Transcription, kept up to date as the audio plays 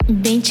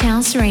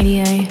Beachhouse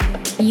Radio,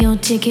 your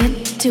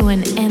ticket to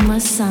an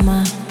endless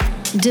summer.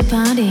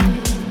 Departing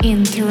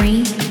in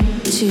 3,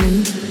 2,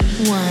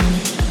 1.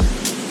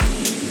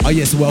 Oh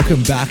yes,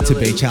 welcome back to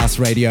Beachhouse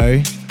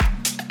Radio.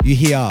 You're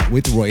here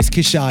with Royce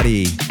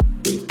Cocciardi,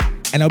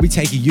 and I'll be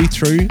taking you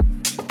through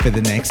for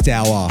the next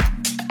hour.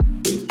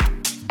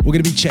 We're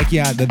going to be checking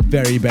out the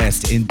very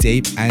best in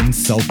deep and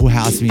soulful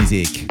house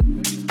music.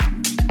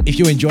 If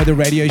you enjoy the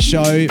radio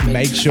show,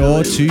 make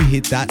sure to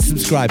hit that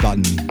subscribe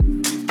button.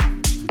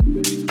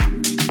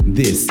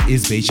 This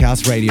is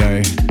Beachhouse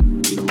Radio.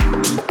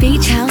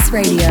 Beachhouse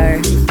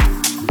Radio,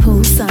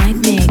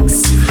 poolside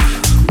mix.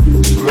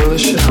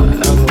 Realest shit I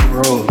ever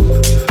wrote.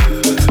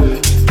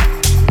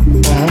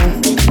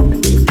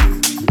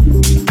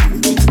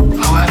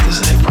 I have to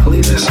say,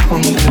 probably that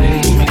song that I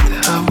didn't make the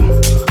album.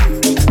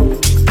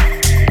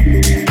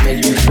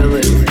 Make you feel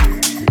it.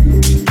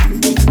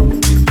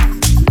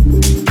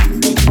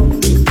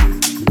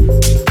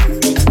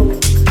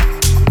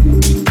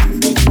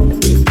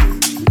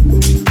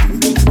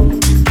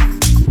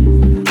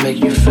 Make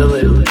you feel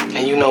it,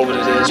 and you know what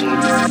it is when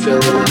you feel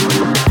it.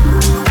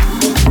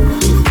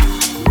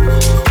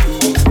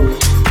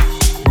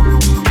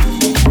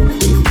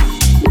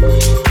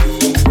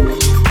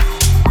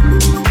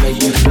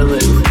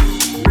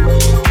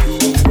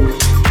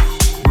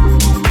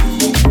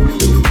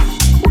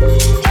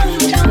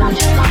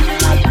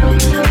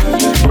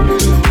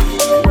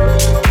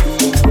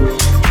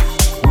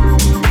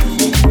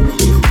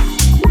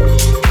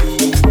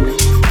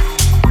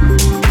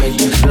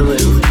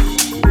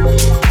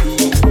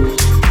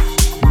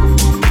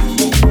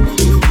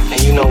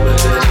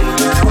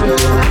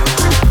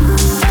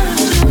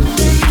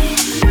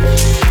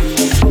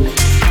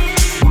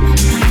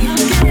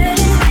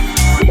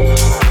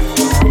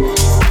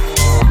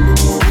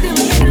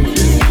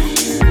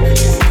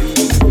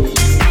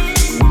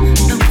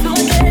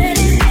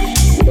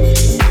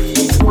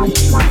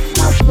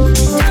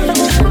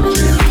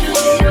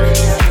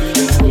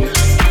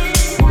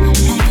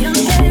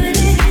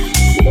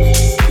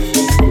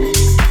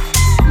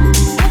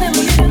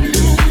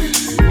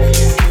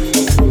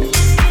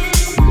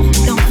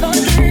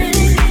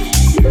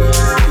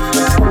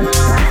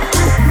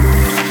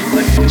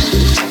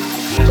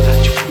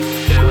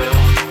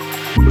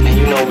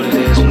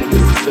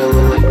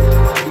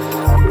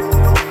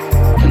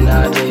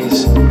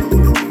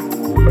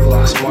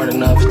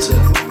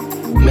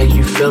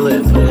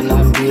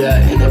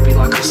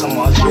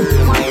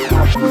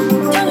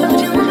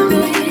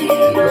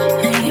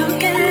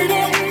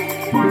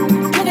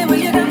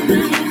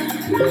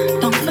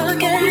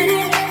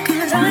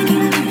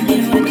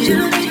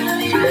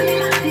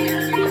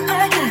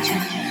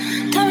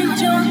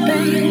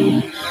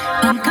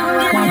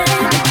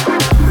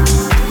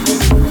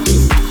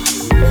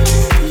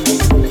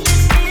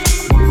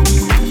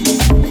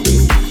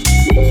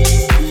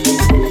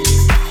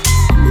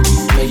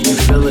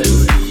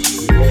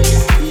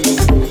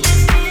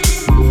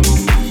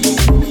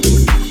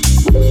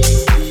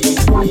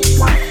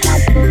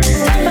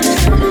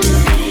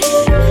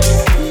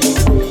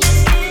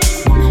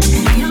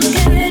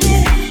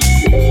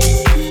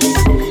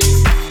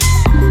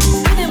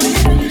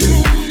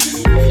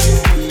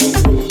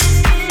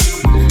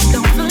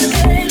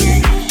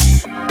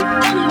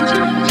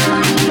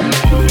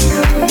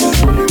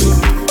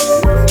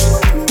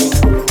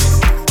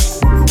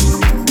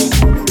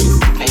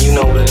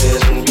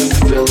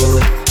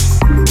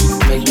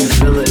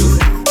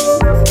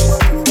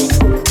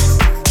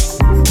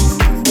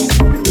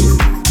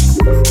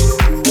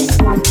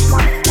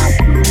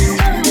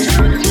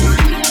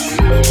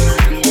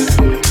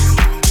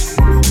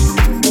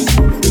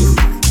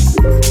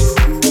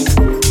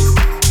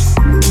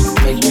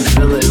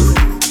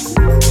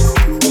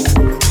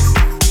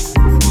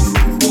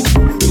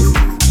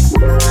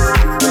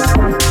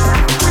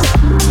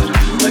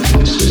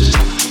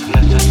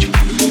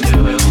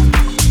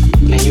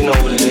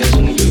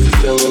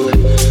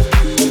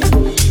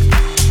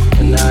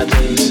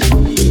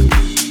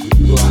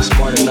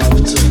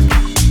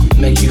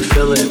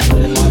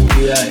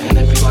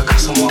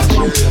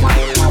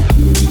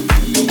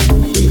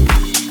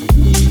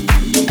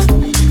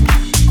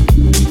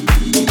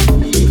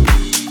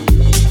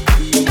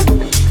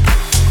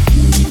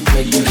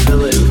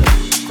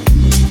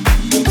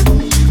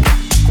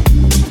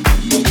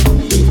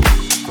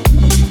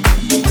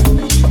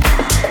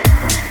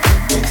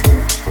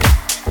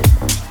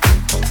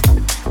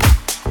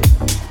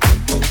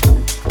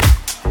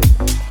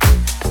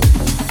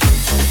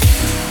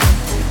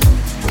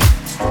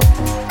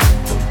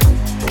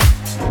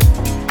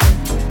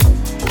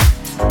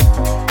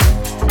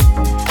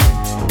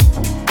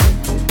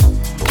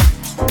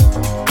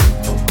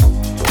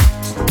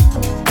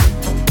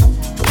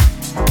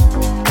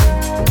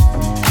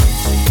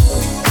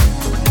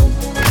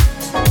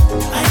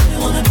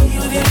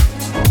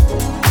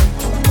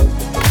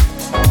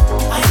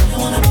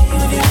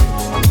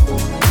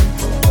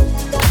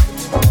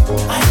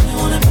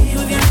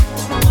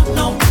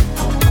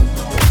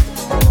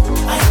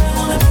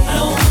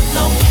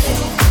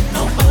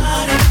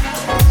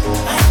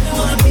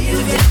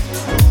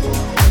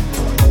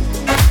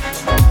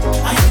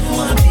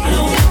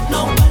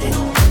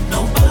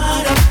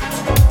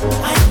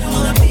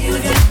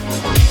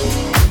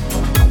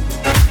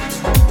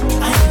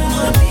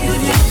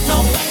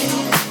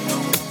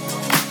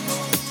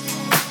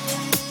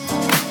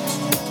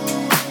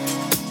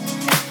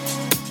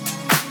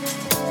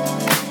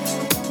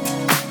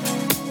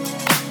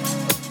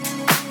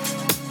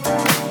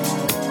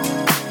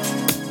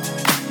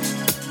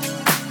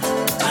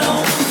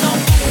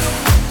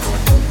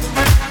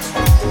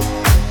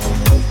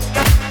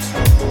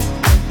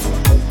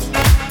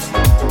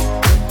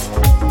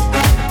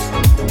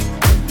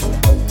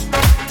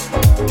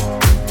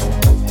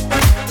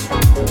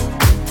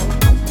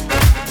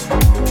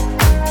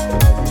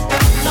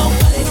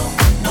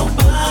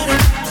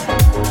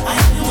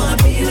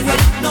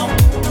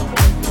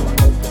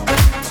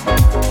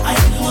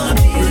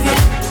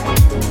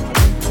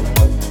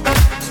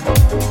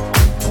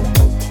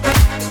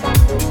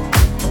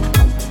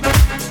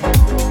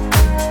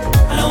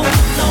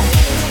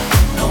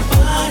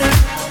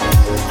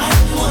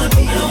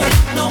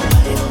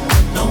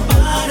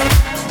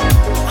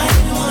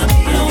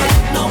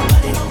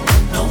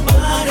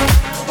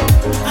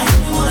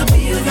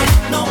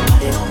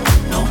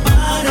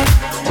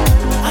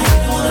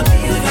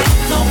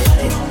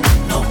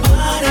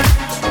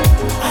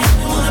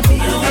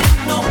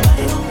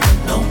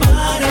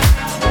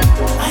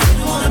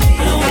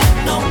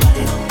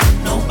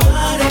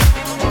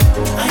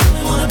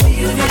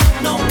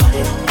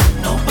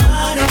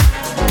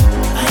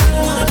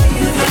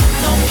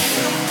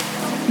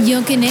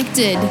 You're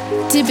connected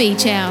to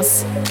Beach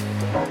House.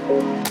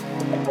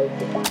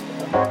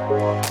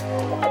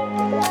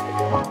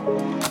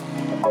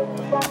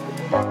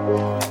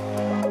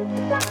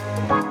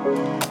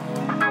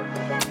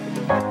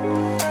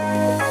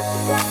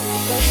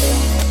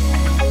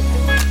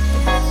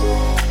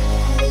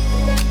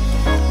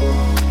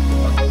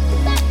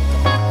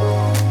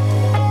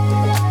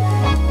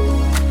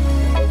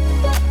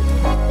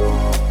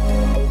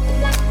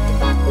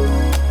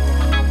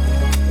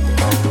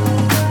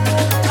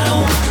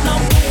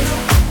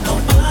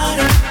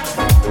 Nobody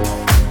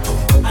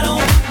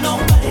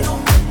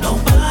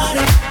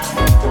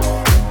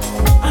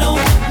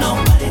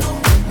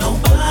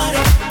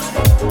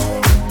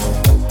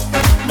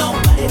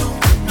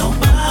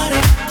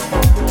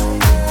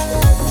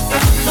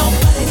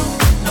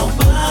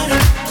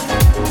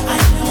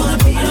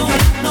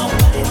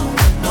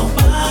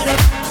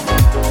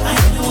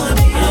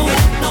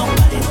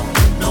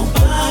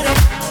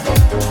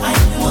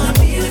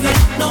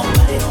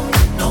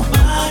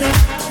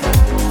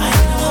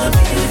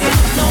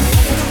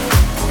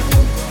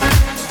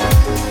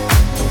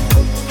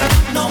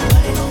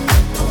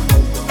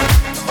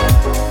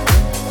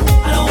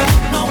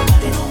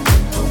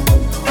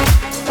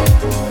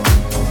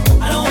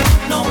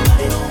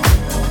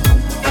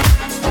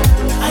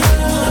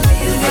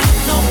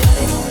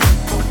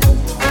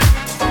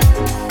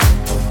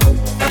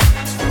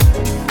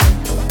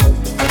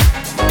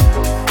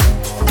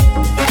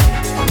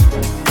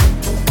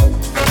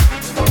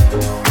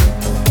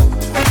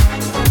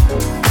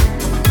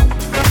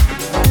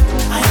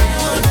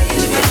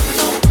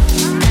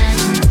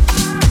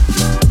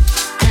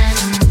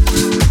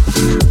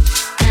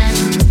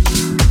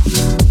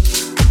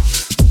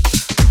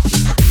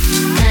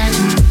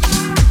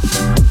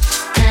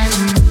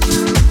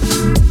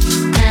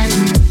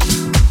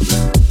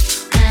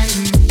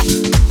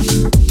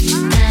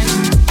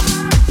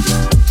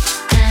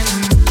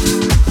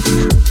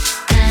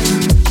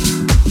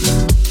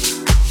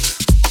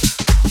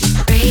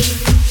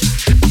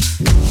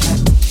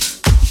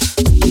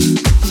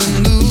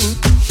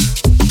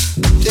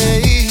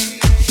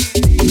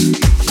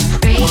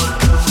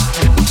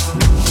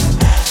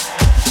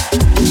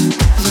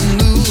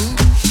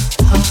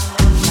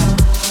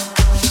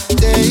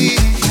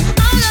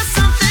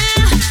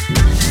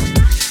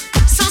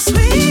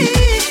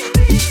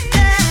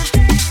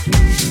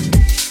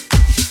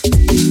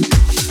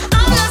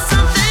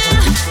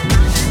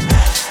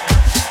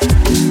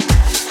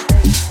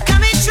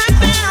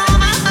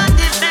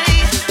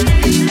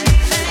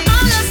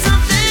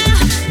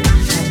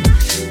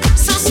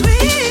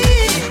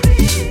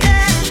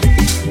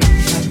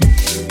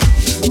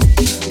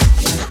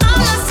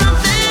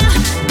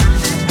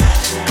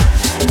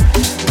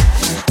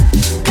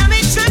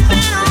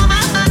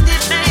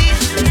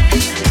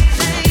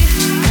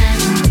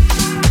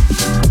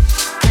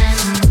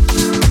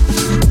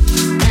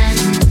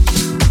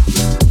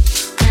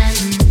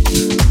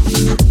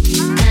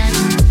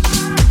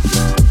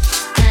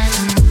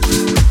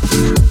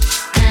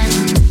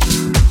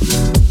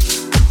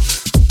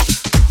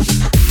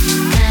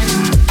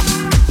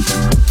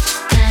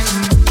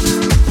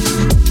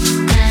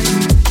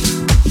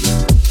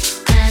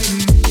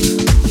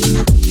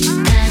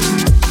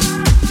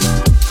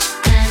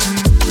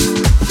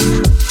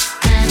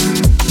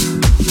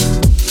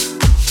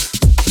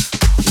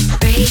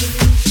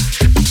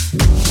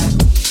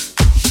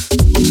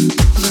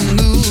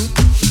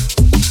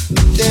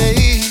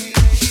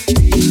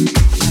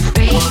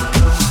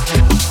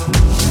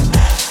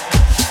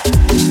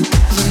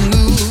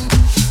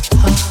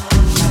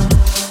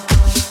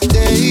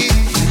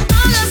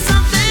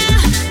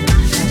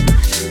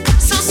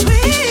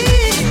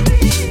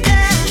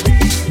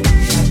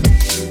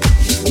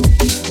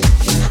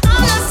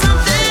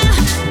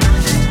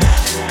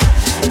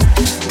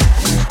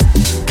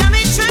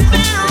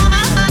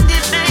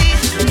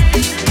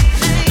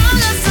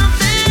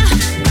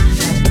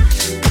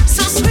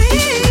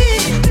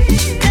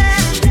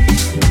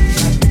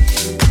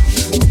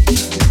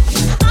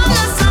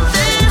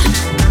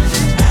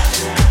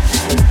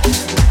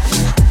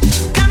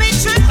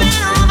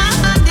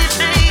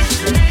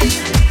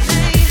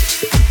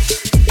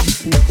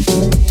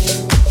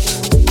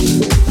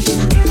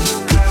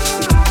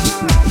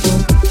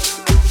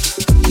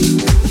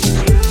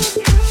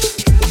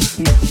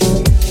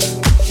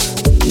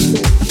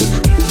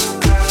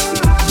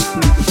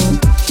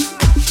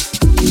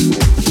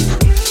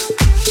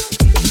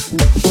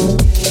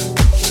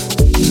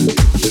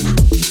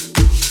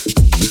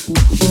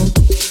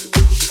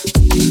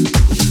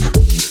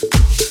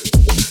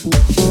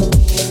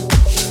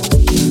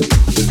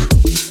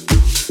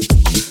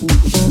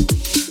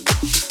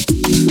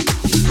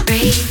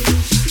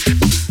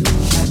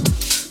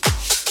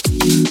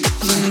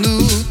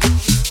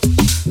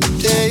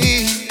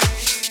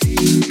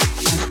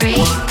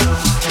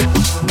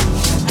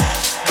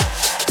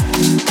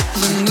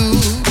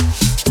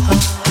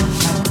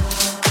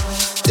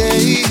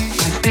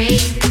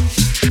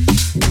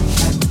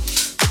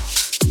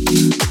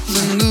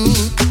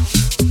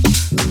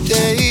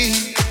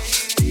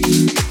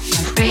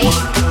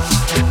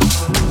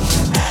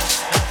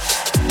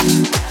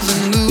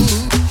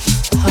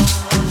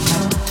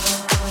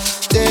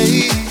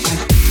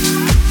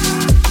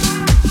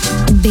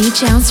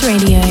Beachhouse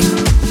Radio.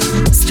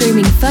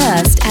 Streaming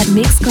first at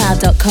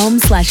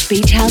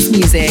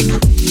mixcloud.com/beachhousemusic.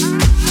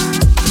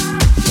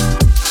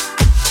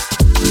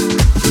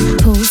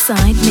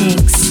 Poolside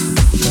Mix.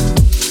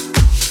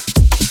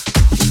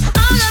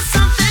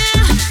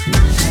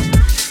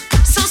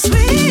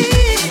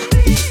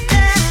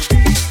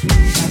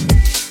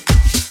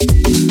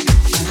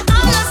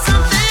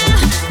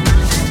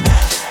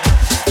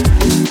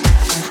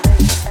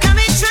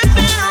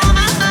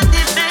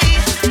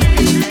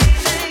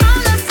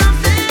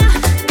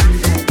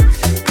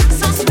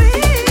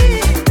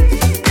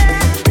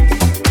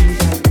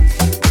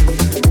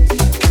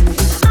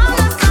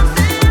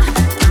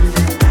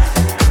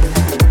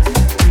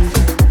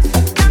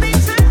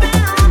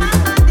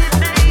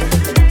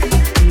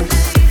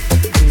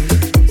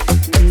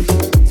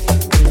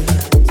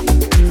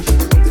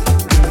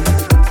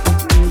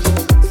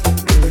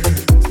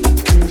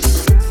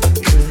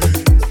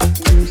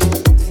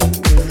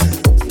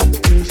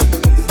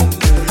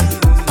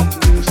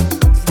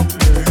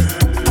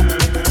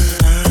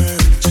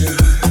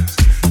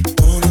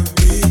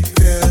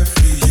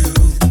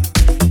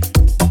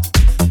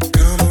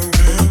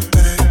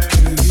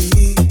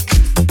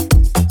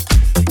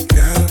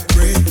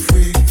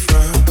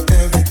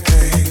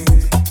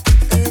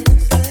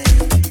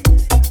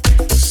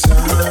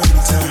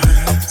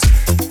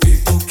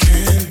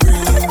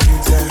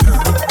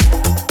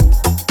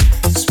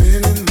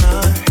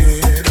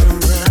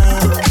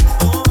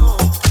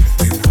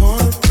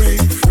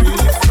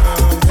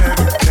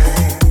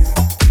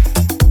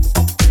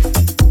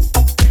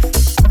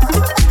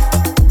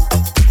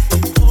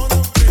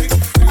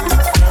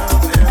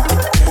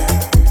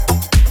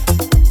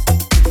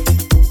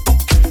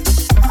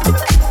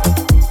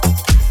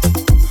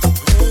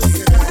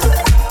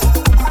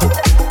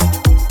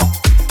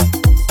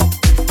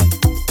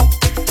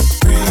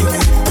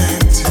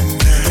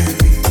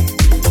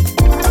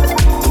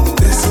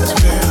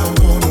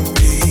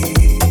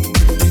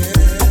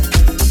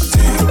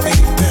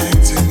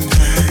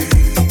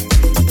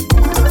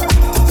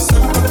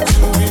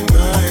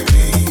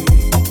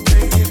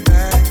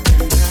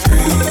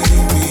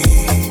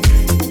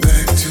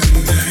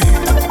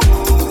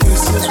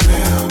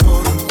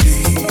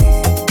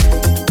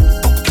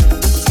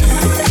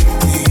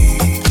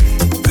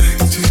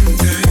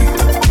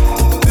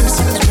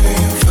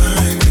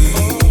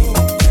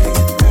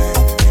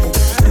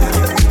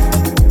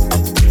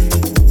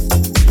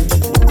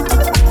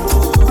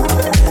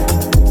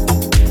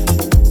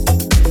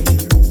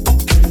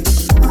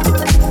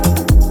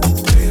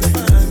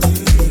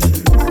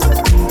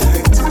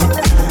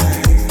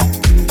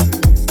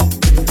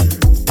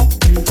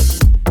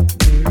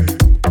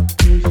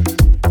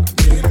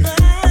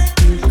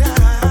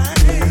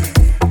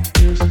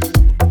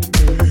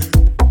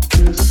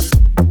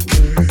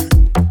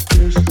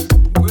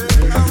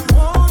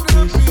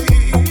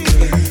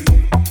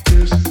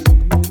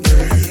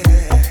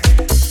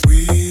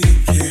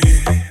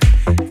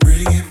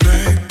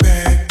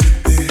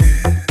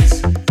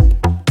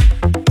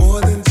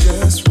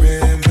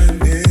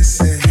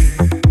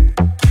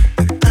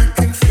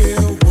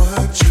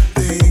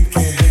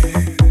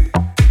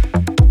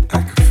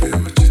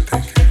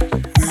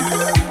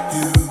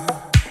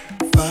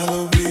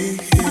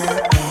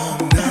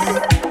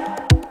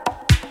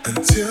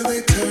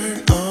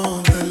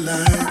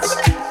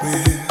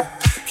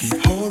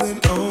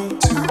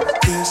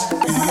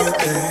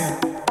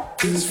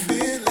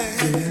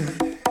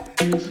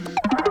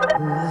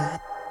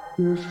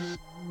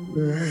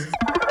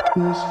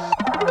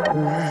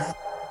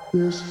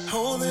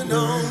 Holding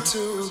on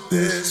to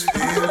this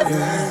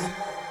feeling.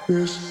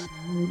 This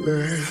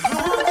feeling.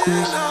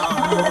 Holding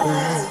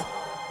on.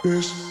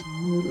 This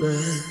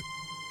feeling.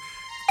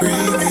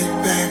 Bring it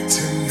back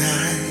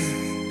tonight.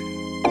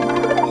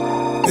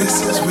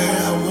 This is where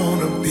I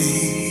wanna be.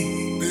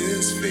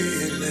 This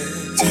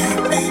feeling.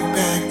 Take me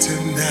back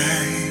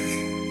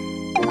tonight.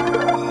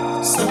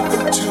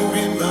 Something to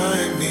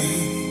remind me.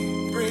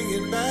 Bring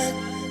it back.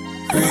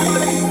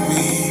 Bring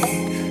me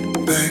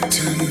back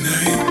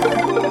tonight.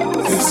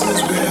 This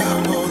is where I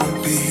wanna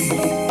be.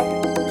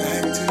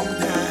 Back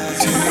tonight.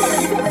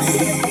 Take me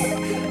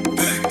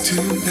back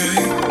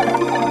tonight.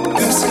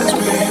 This is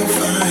where you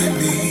find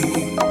me.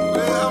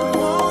 Where I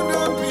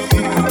wanna be.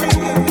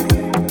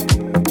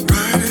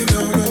 Riding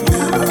on a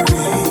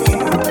memory.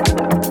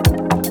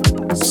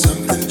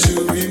 Something to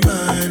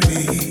remind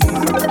me.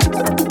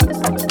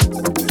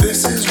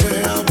 This is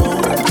where I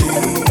wanna be.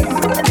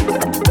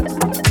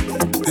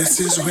 This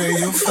is where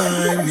you'll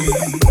find me.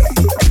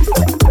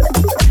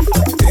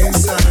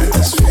 Inside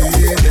this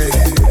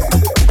feeling,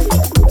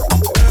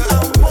 where I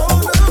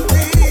wanna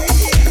be.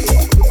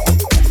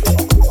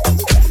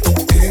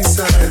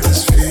 Inside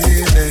this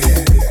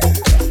feeling,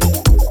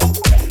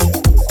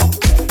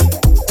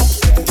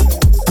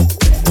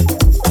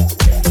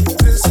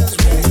 this is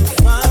where you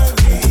find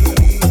me.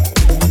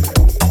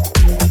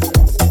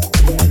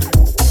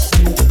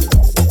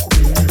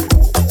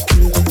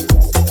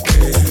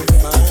 Where you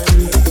find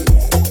me.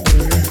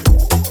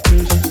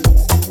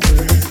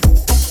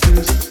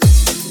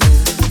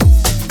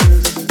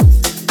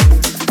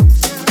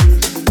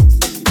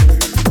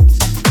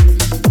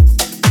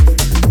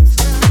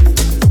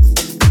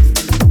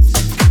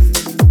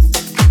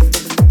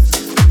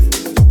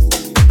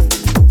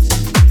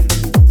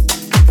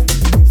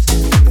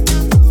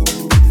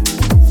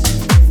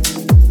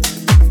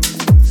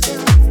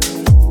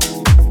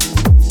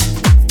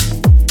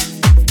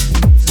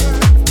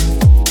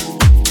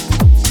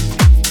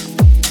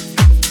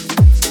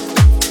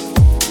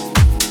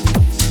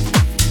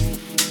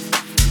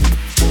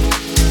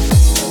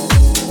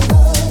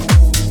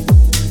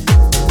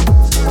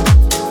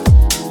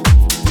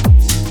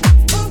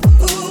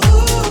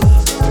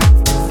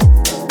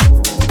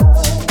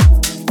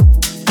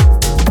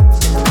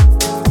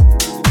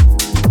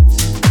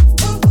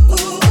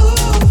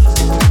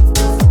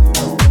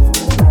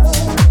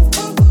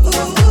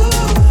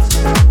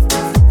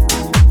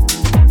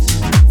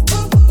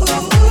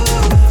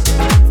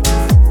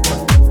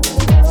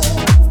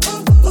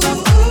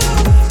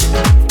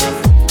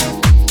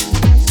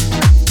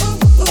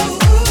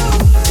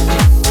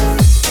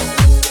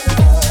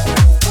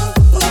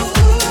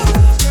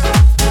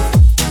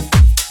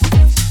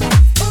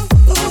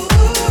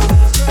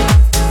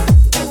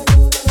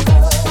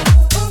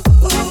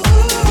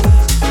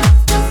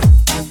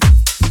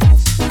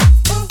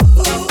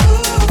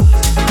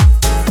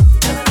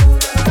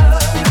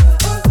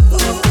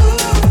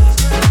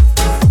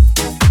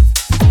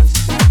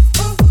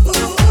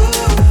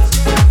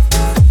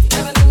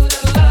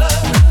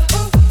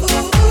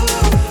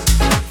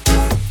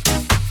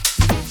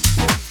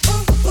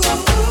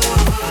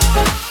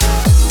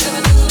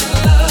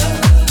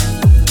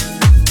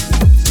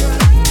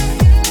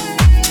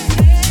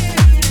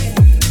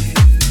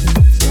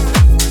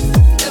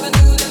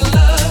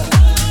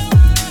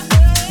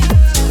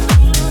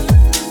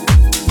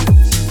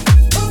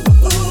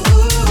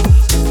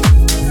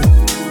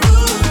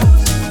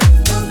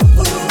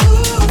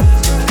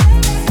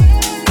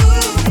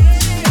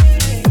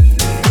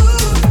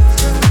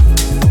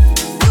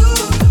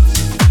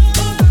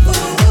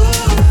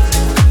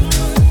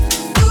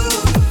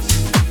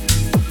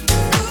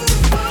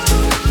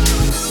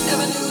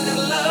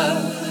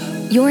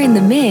 You're in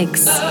the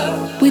mix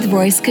with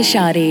Royce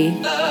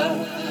Cocciardi.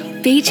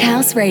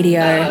 Beachhouse Radio.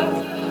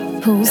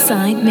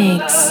 Poolside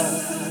Mix.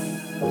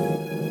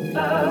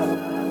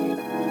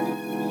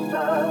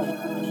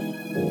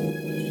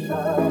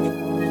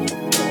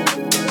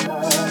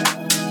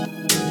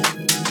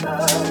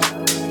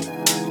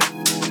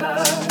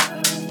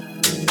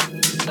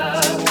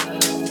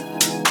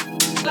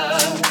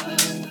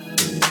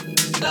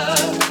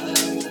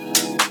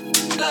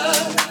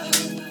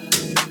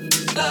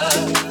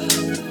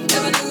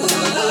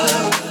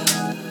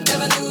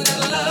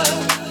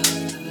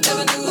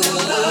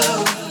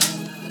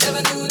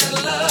 Never knew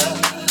that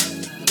love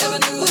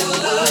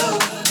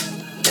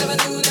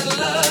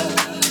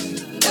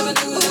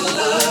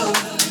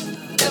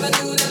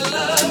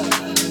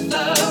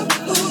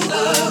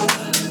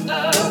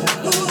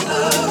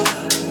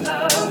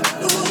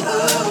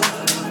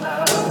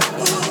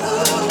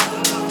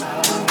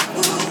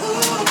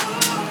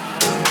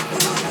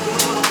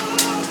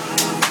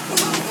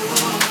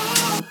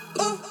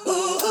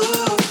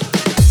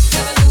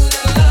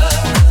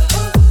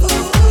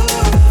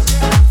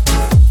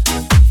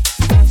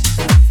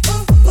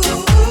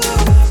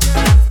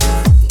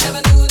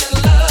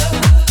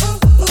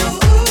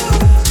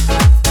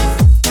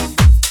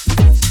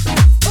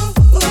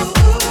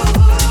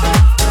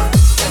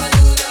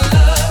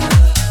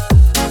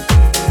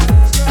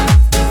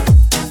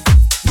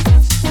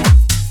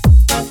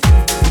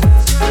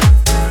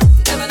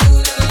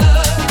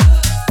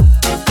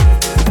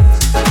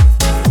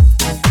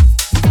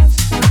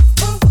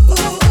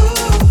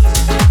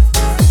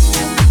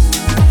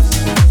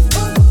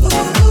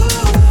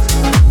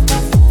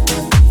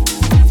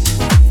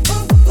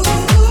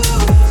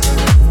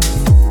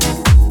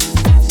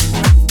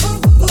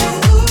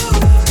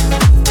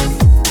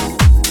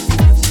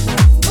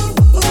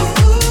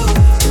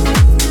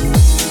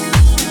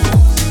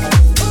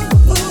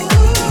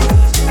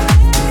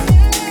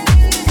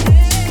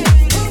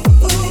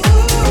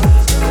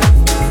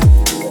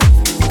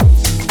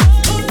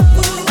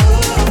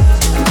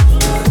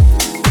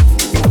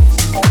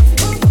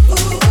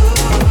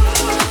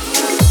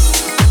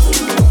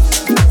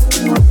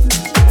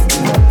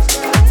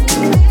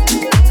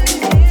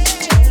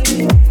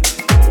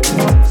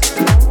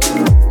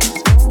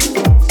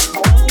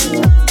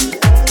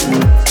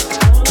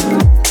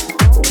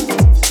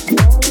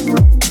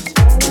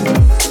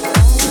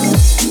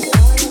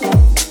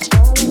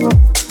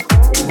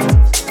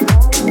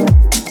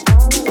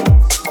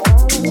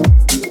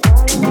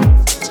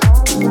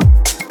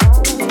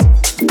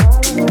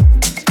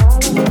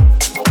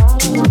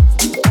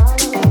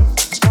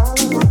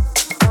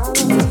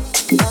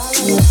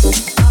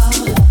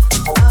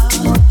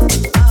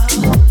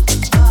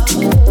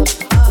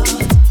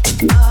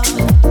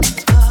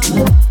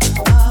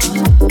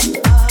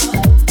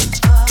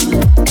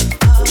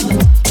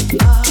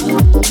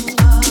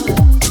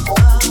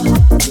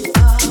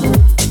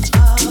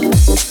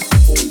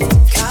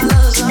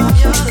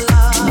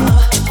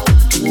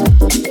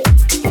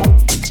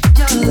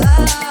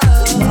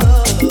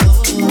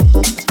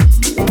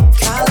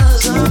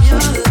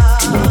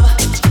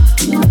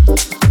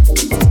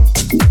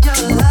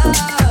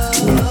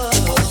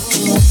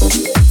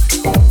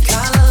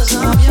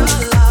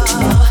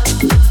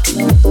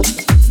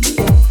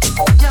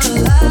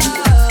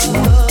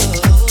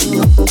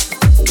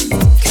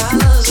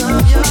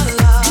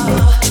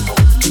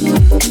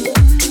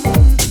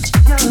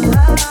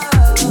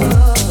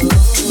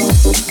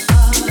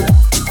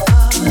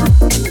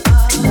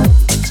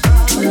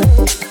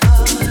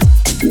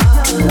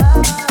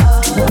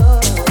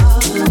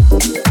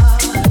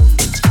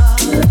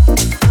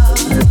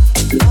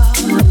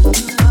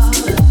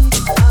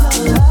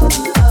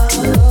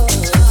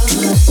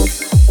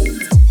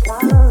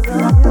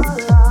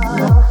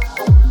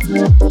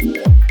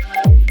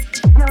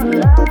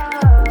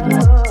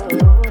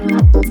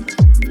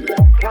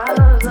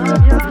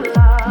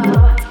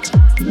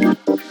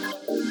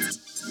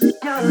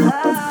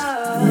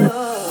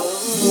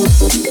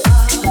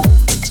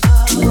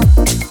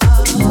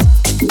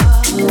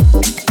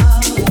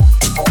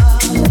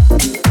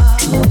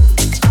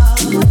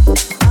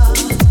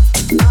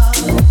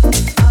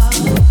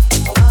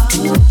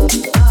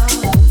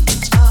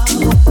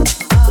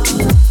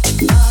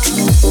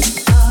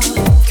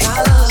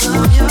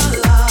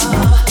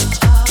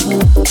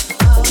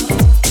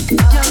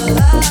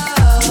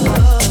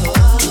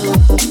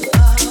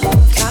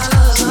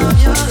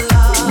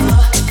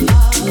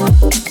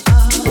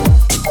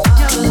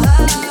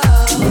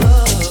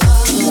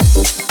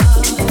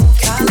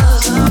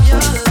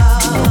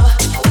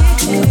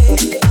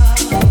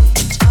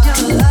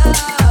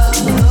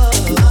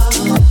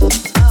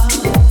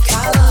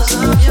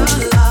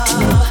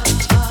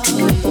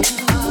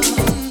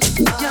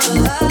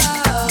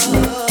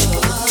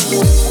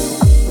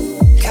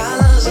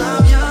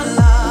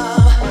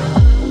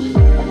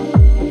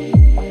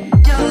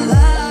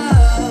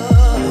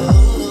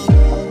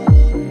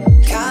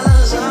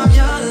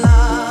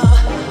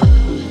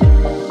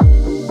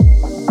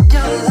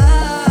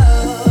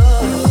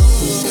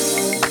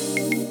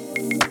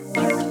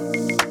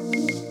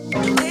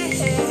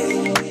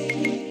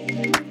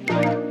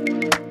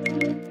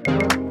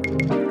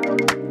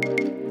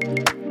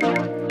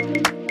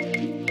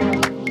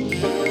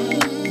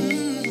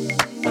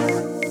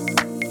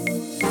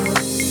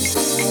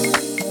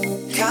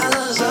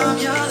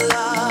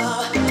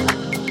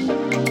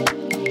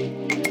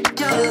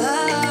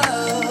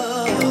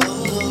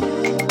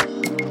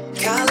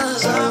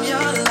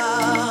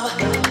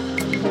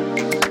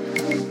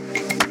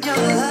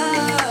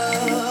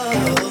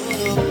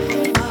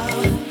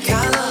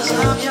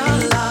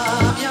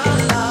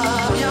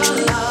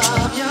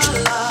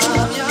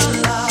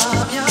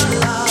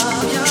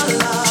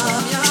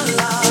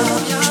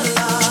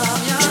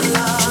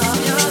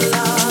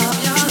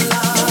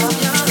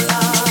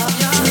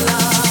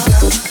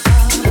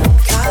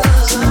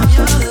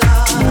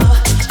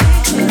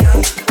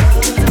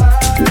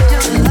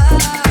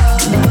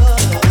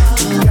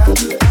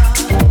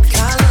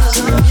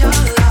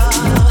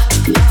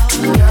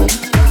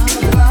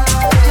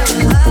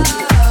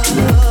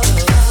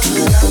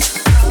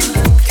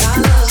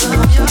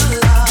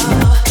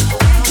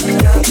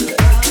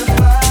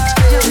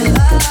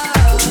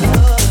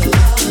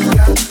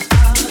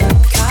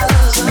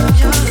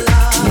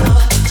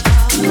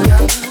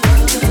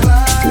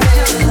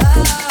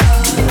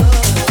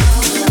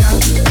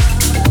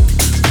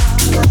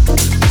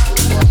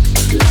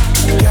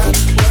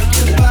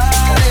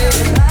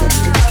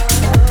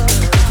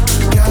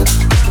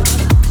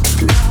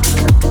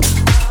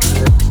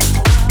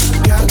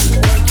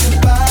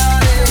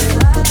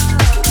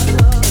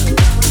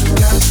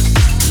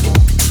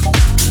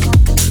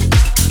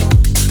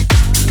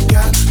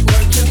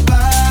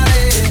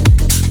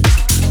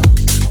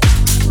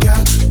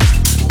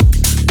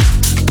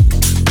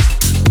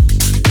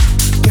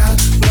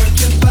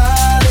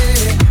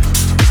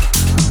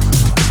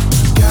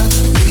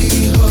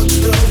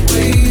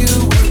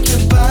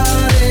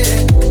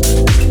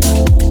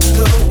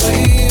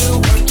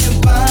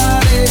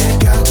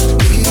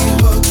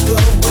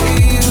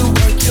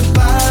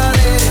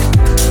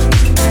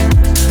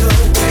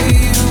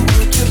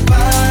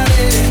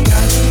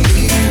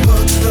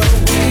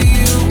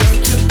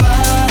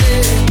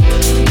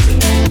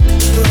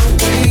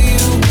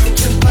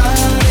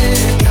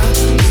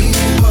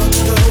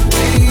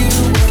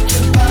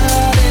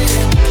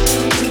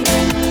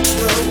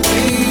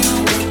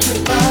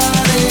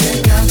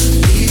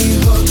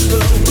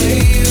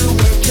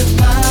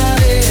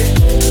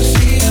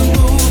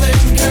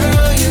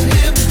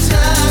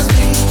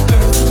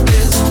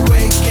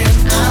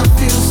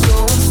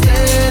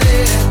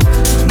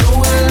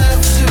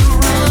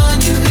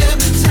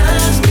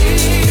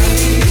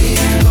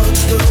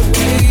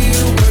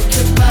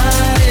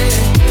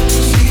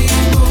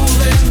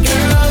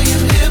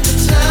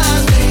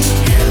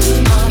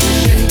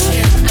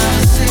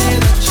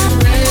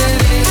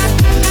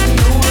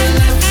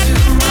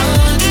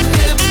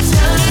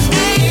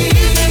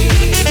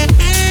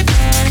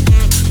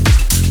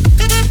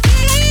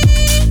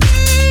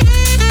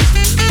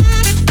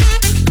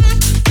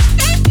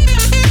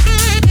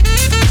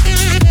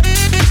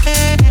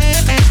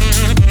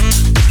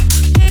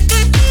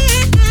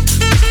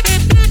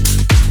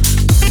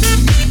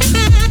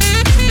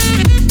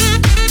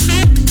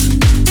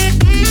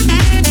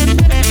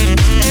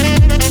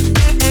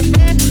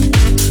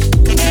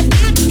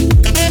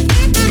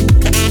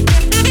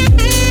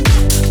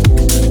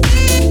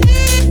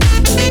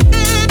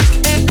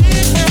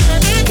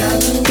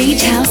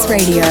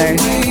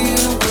Radio.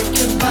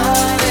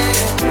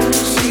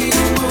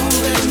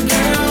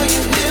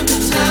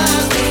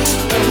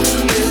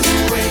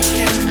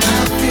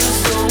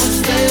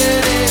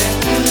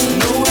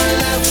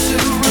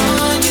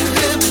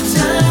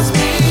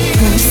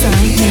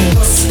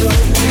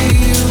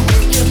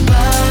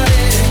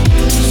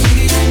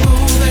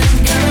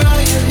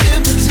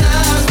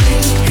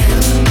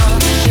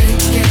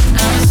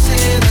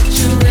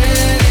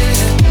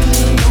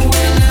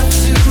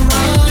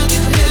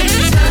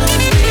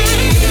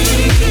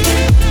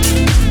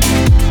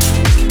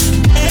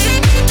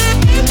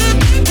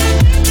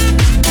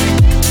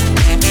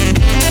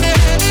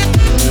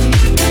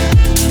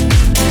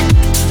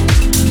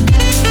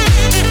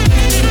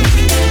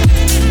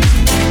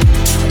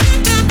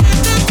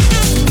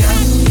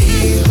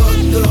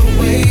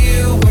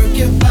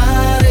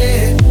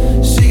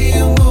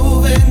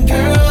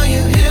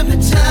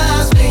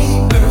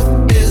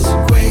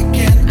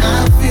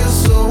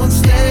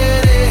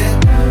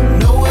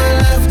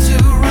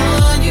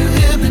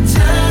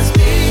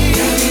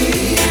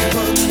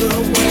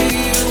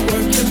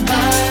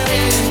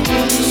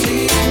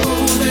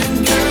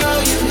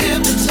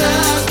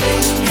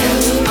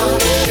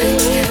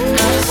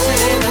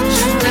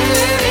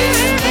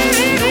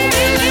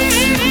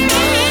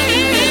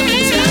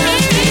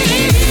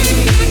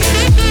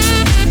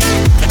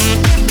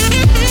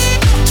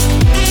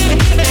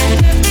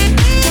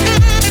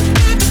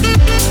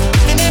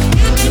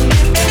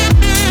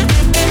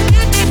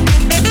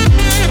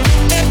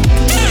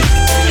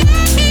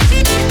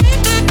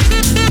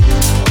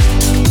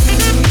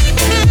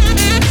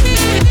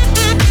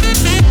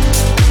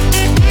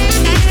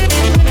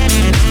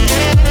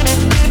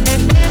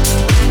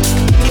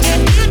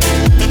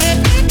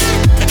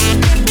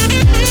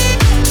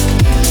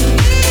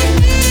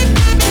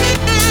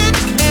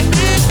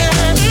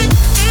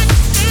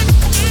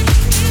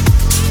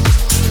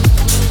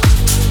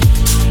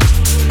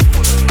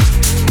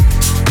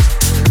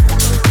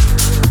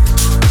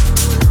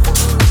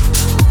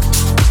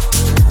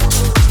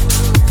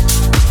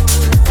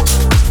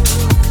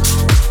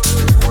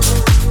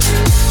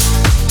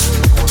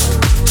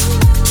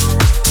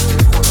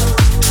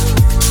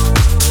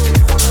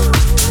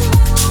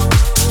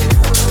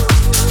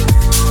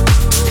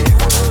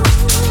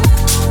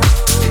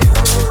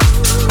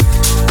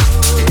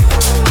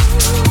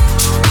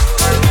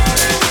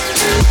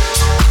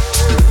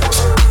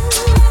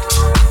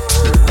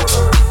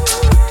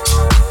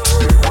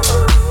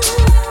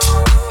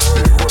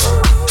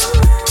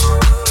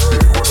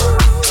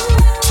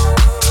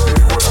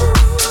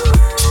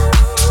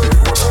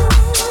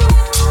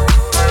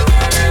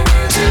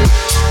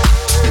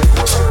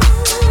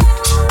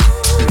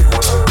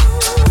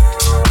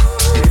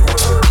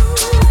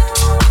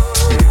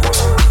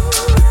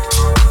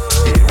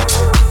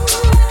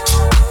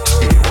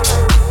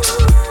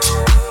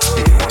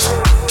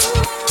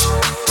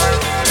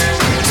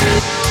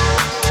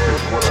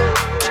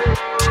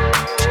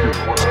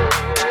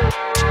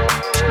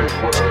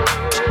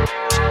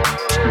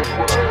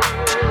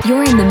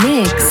 You're in the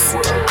mix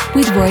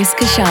with Royce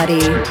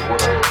Cocciardi.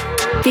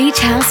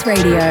 Beachhouse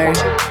Radio.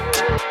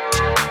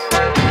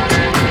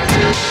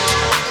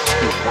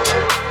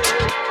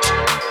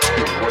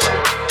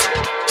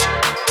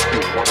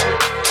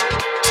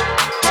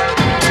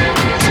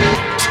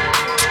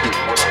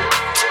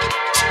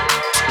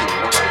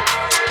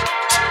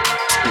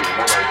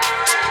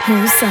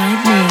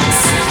 Poolside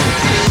Mix.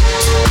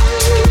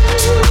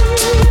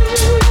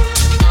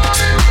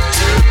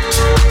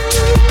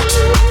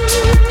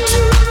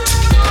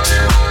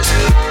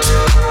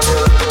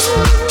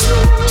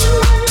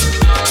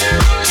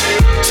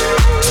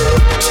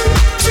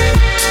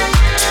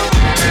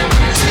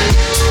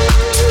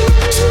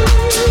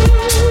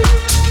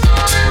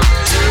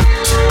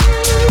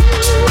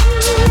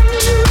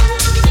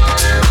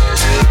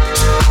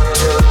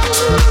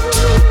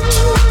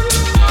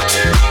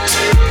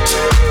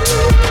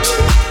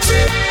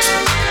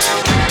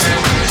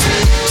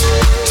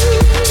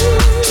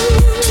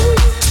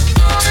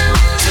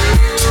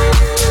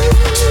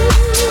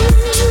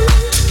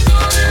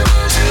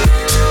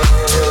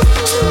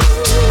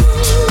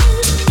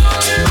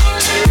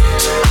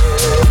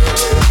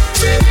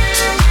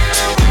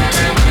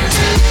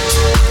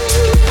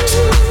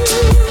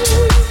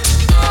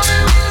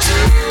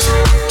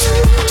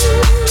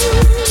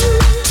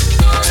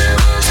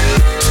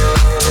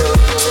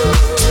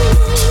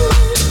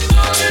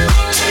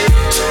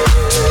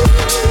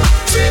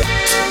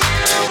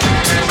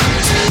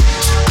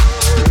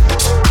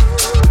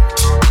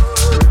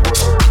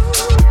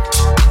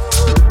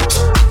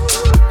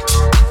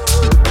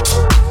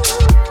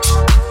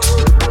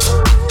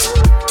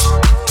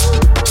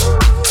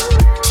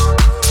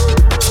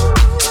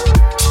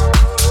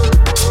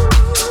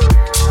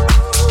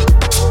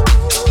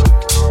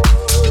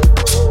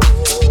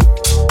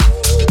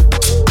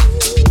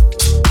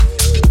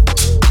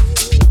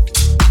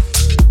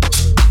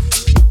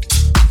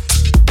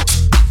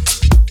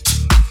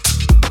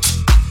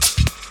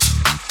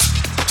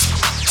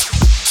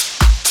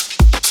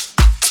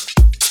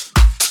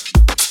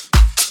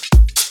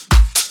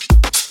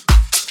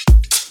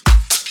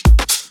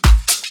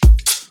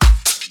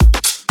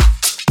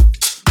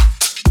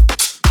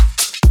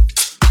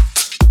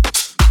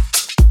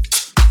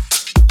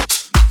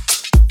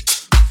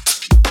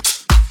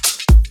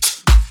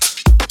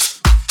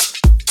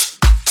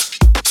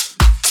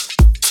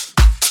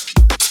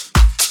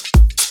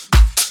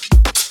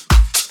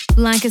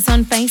 Like us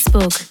on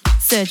Facebook,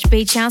 search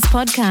Beach House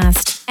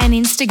Podcast, and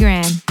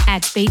Instagram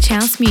at Beach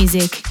House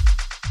Music.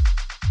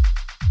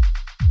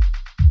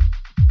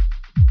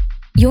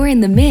 You're in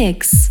the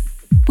mix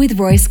with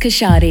Royce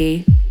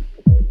Cocciardi.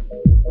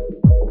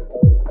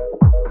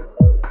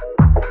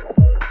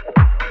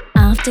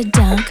 After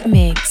Dark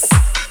Mix.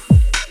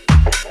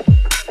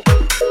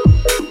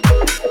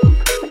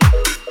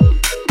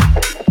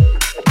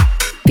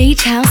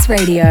 Beach House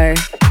Radio.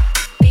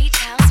 Beach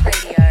House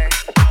Radio.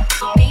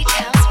 Beach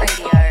House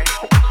Radio.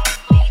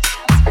 Beach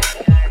House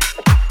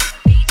Radio.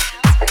 Beach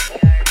House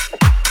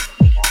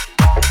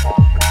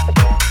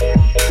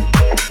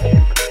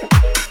Radio.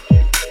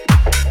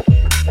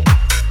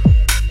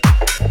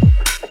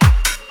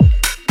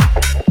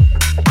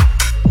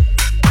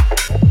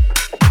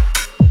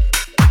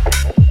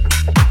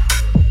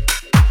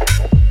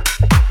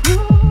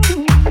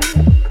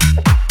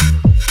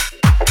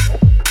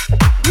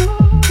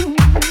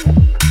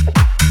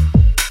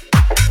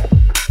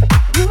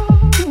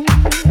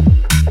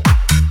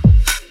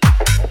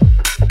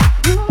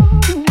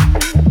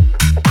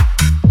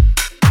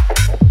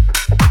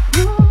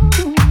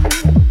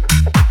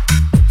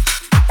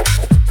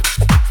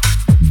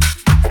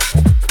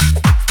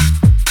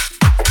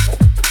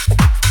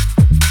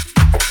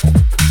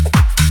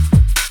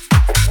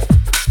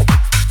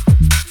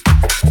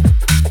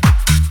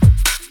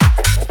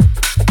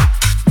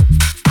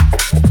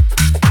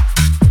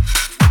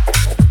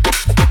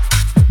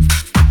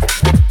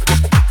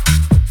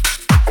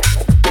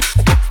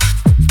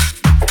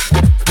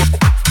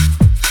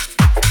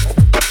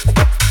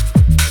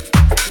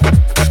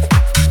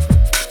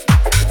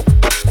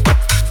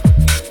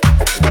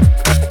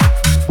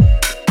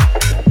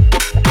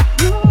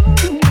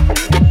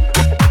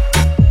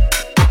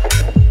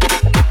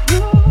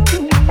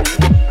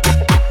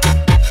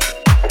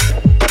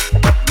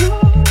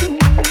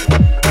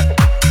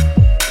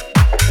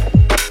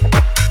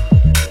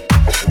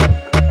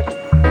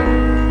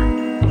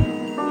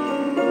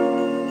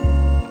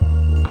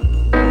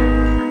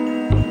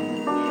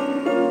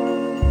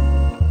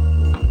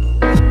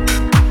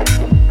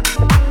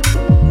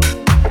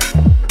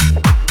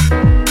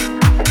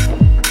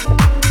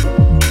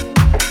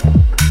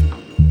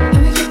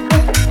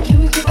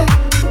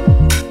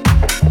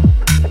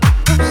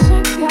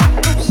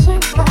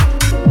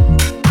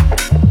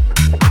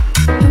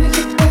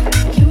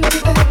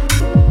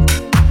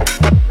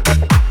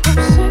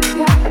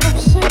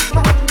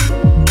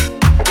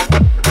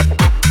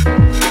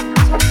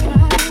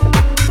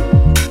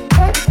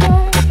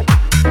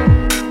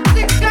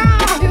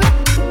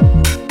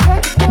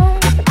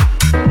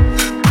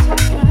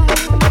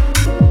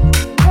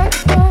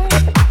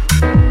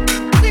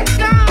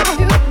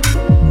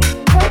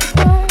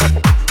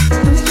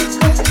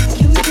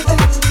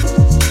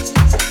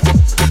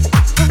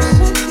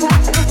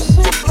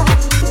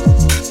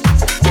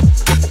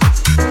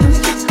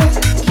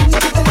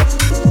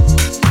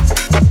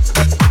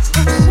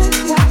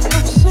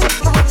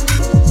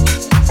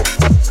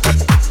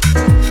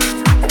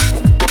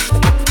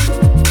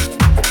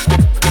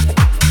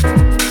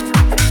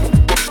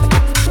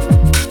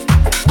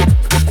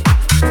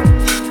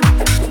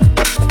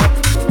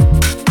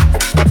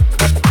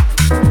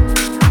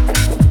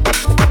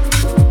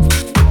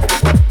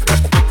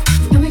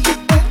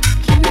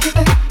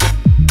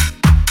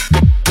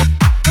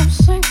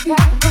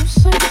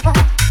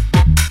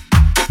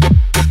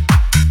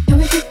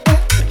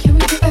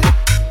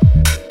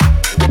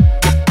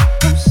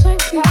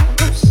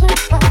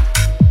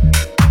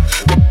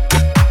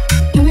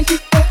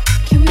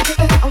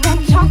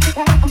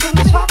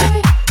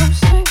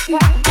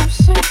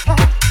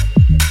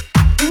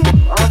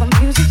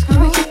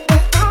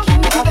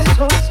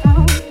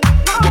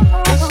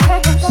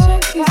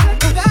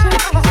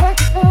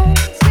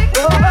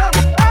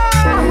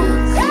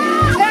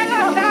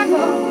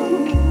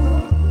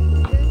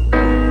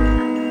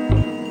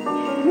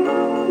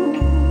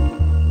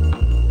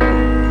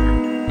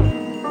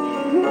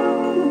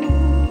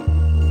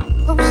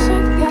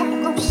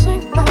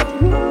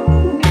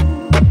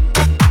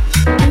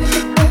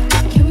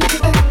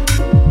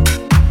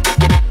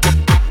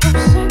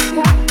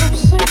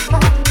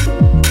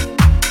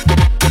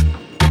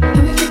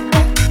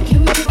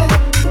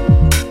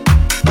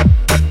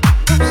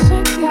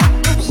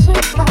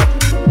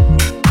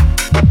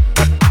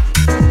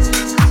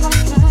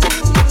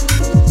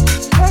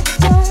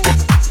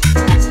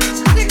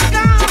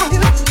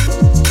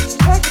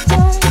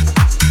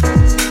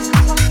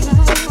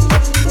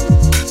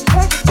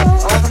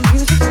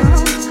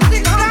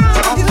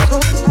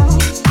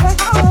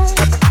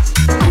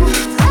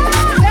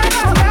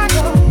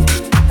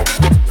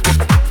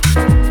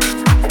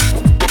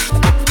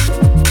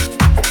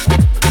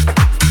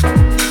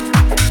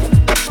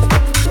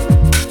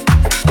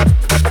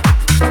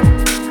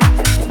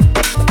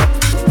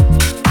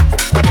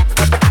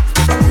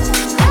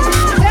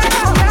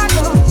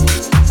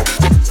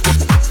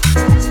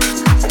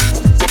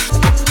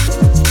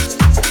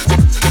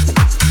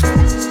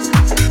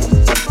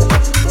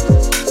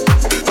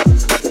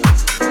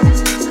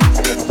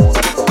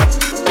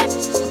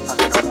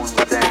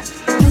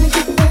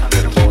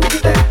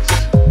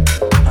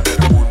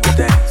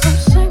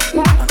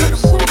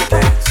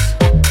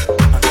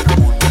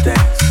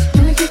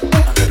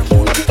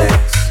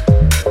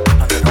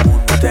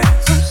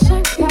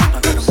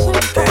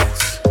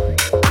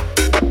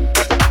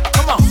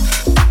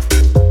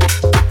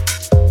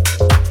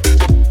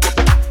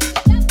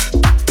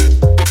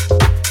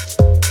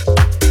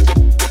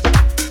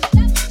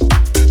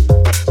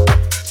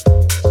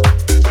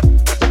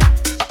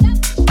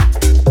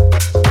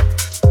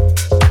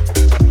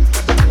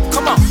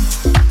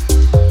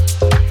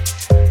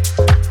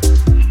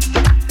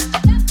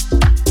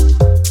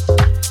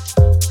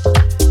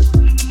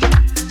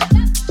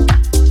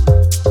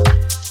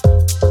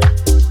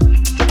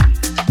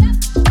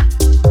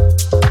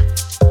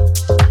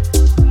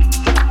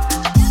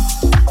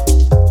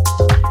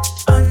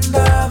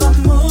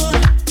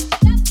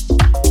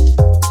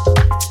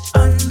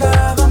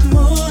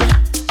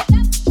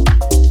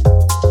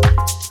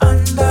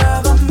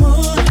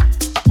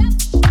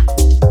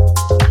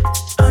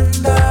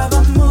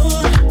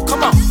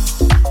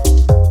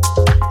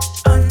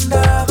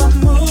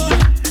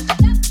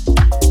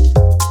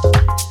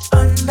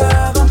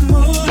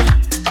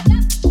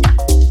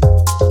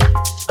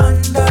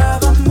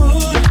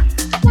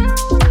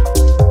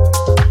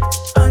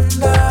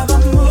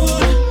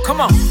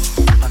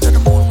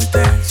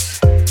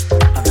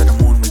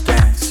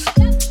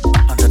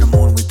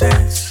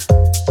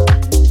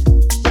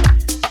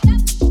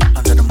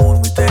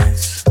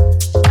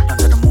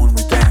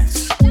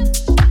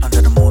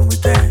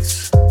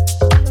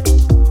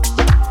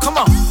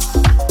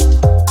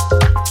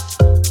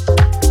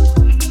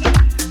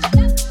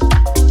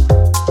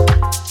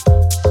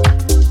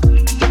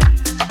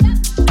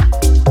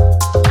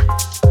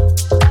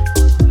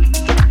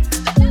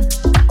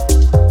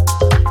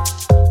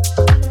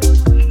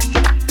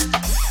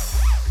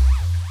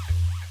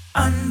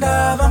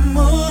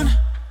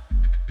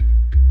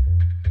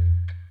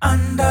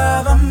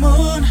 Under the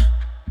moon,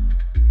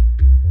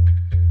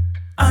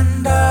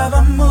 under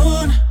the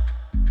moon,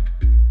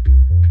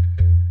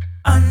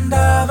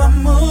 under the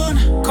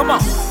moon. Come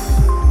on.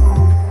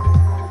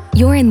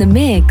 You're in the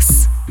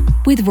mix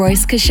with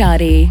Royce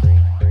Cocciardi.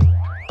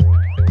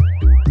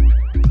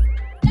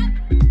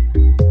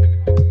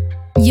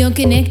 You're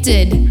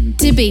connected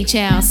to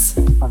Beachhouse.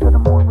 Under the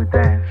moon we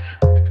dance.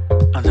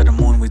 Under the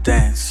moon we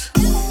dance.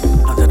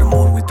 Under the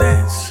moon we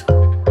dance.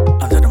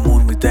 Under the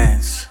moon we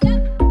dance.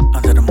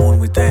 Under the moon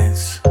we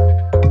dance.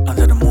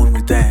 Under the moon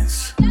we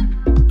dance.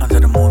 Under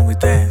the moon we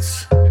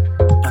dance.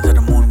 Under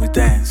the moon we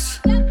dance.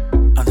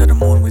 Under the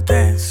moon we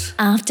dance.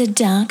 After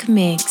Dark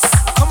Mix.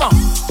 Come on.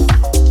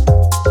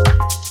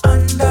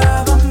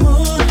 Under the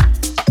moon,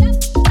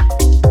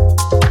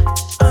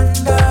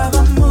 under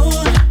the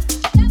moon,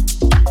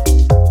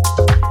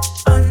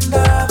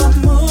 under the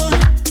moon,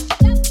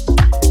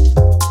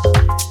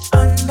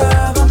 under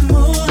the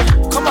moon.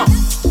 Come on.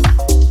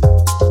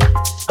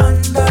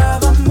 Under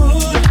the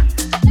moon,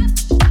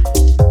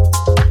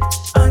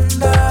 under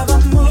the moon, under the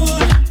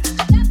moon,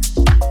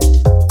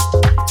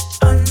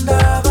 under the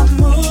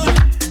moon.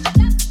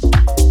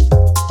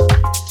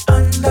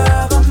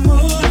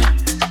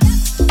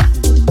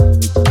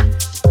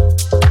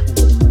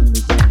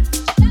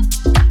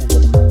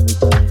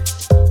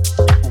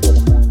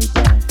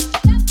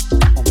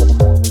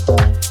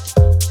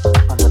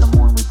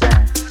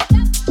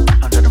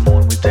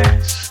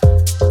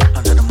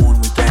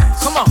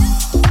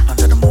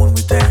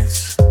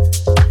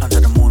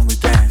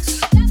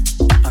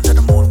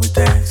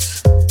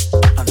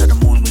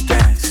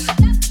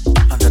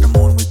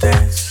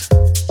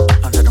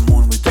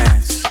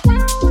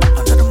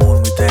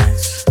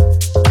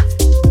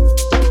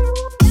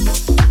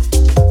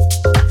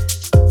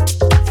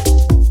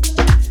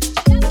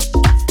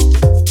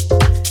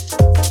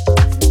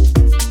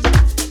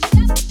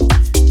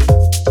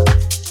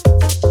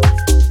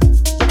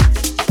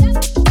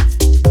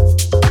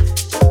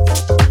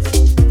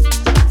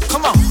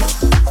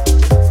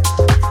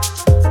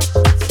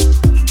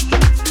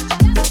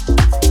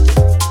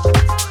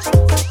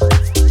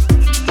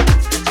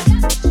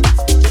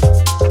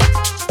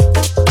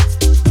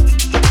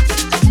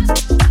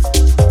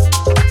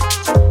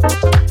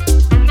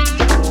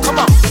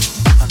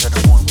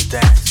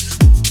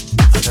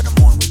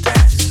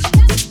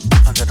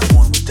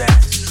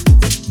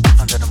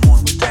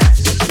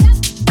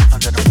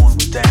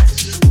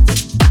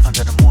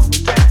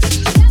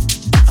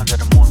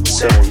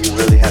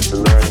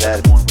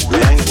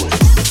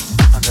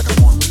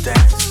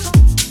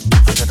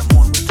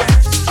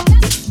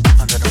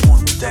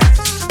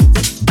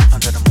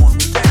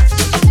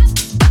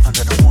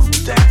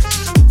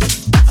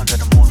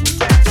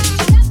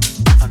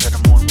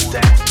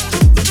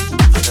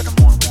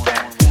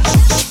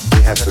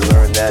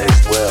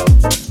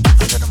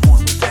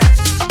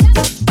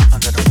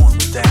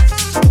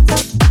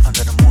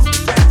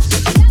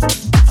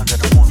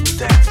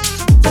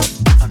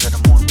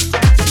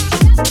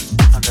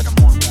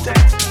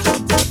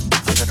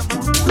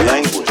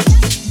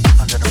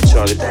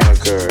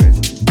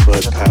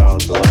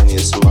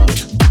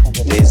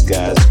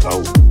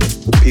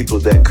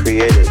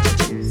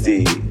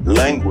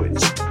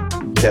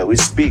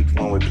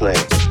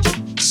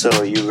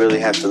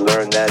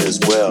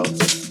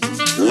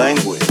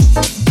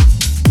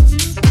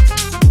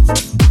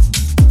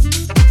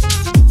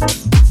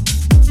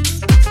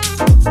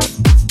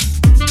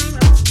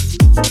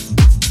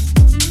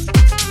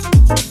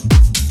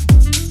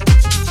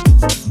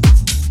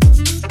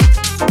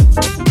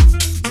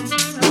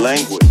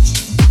 Language.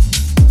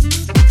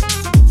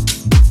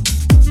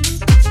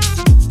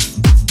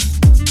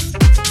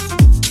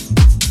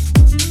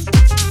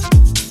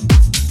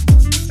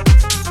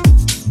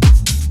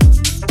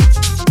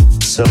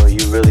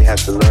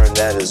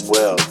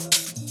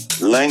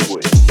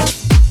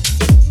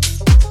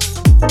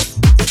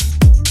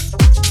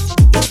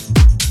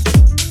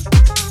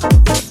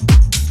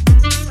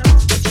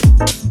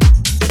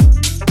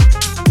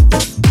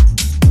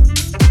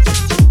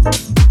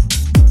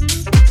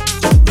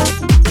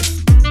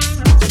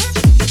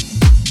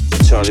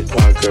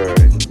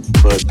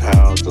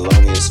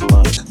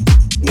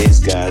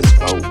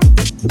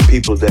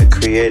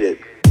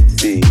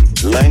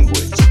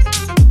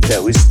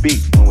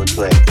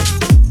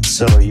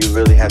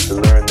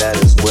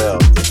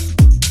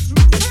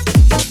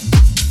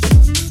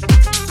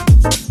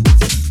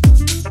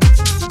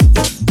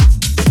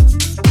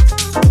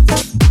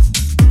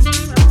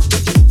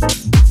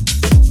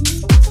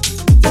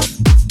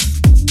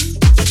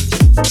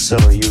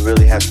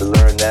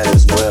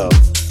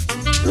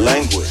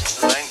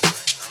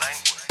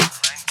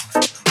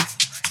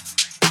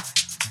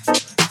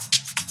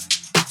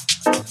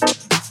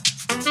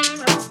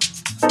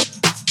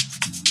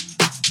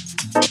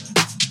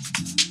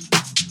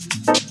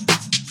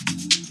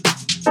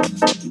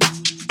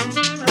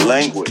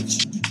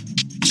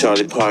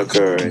 Charlie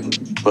Parker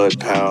and Bud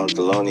Powell,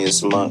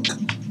 Thelonious Monk.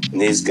 And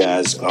these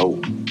guys are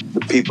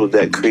the people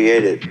that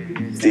created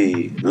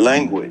the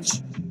language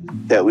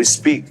that we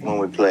speak when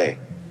we play.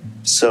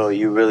 So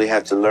you really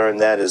have to learn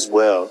that as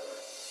well.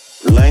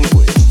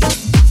 Language.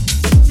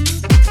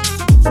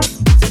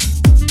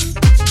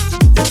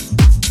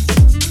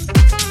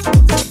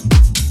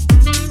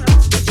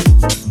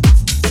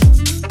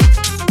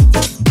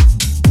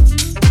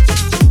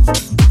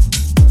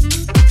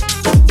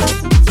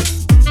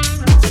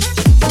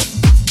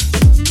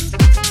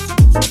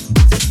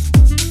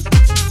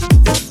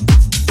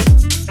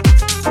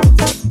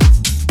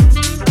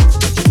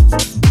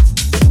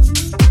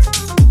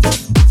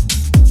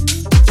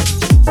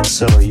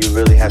 So you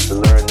really have to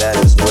learn that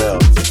as well.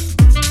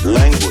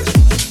 Language.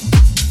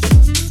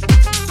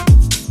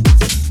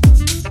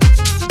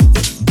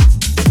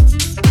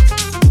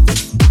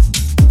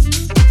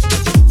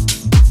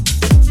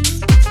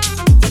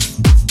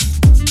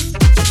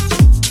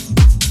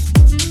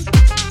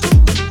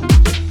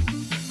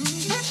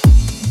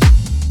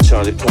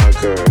 Charlie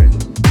Parker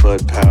and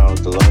Bud Powell,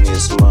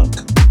 Thelonious Monk,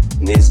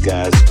 and these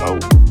guys are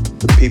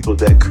the people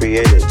that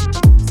created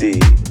the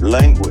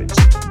language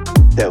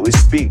that we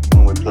speak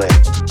when we play.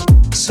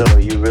 So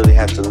you really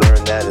have to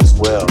learn that as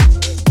well.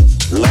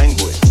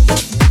 Language.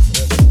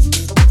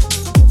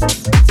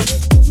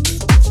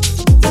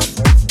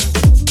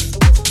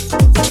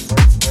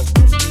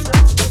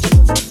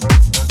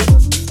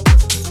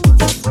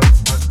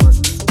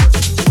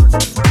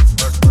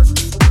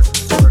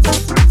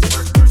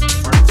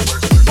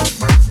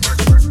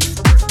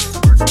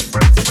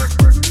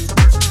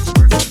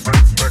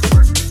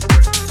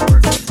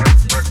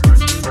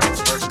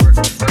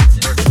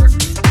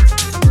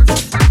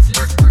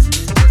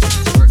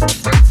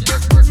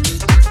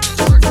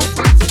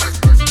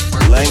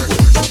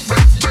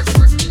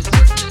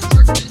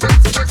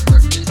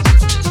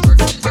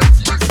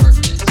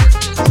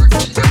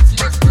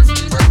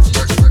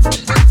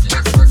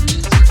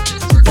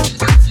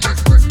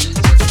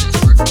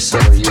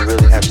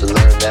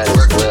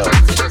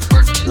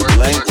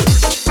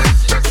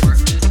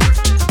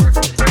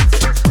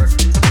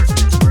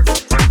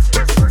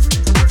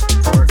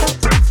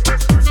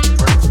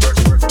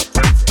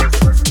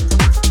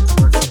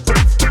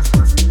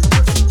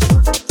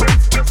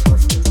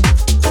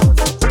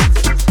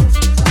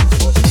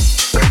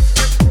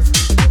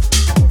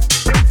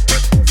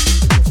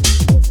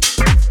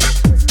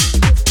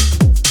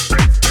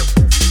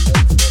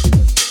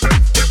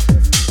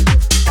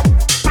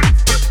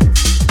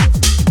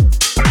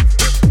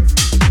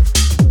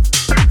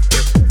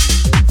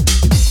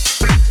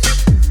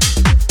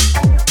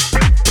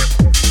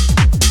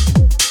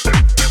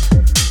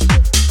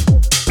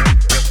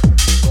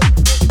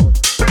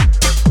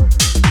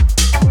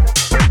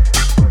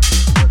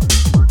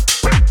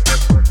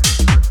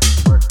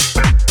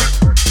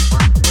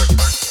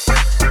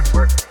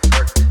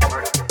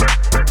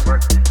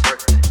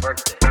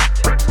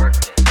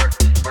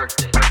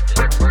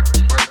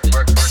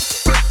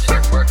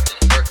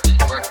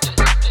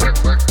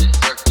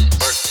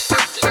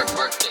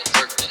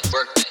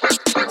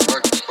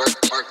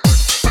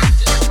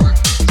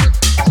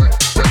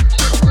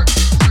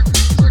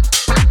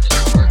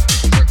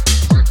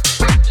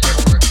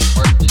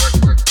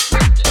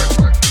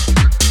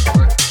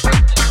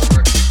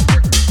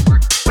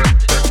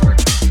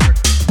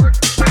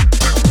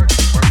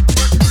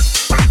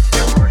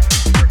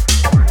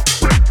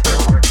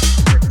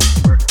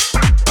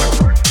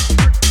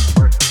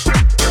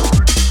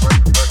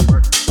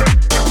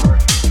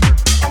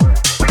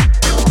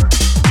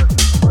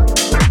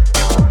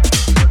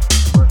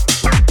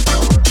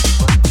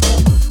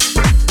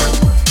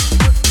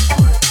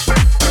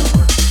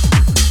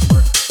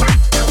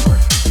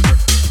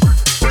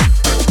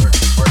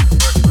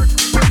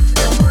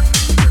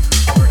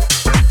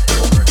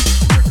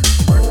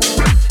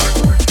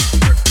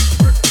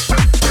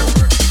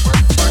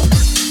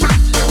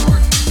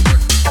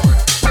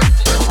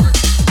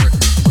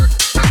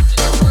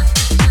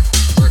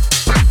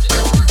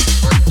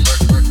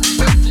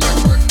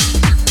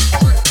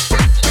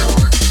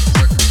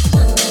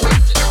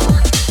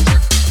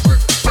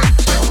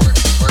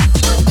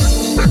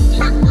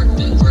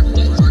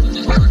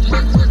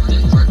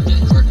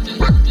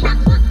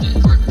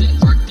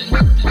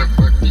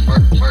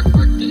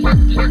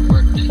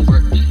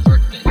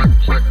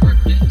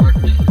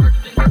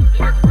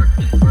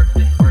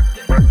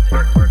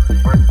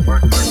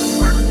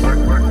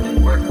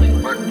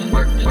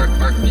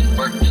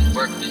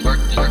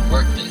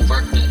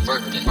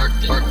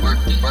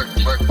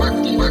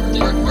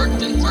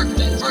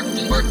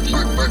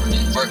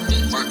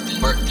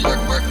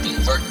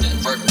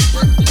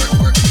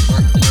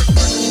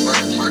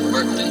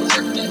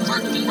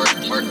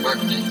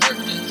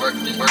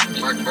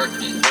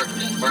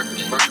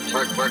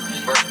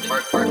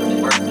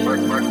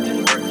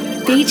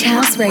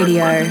 Beachhouse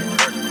Radio.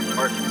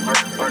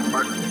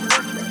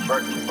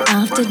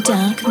 After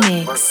Dark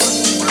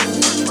Mix.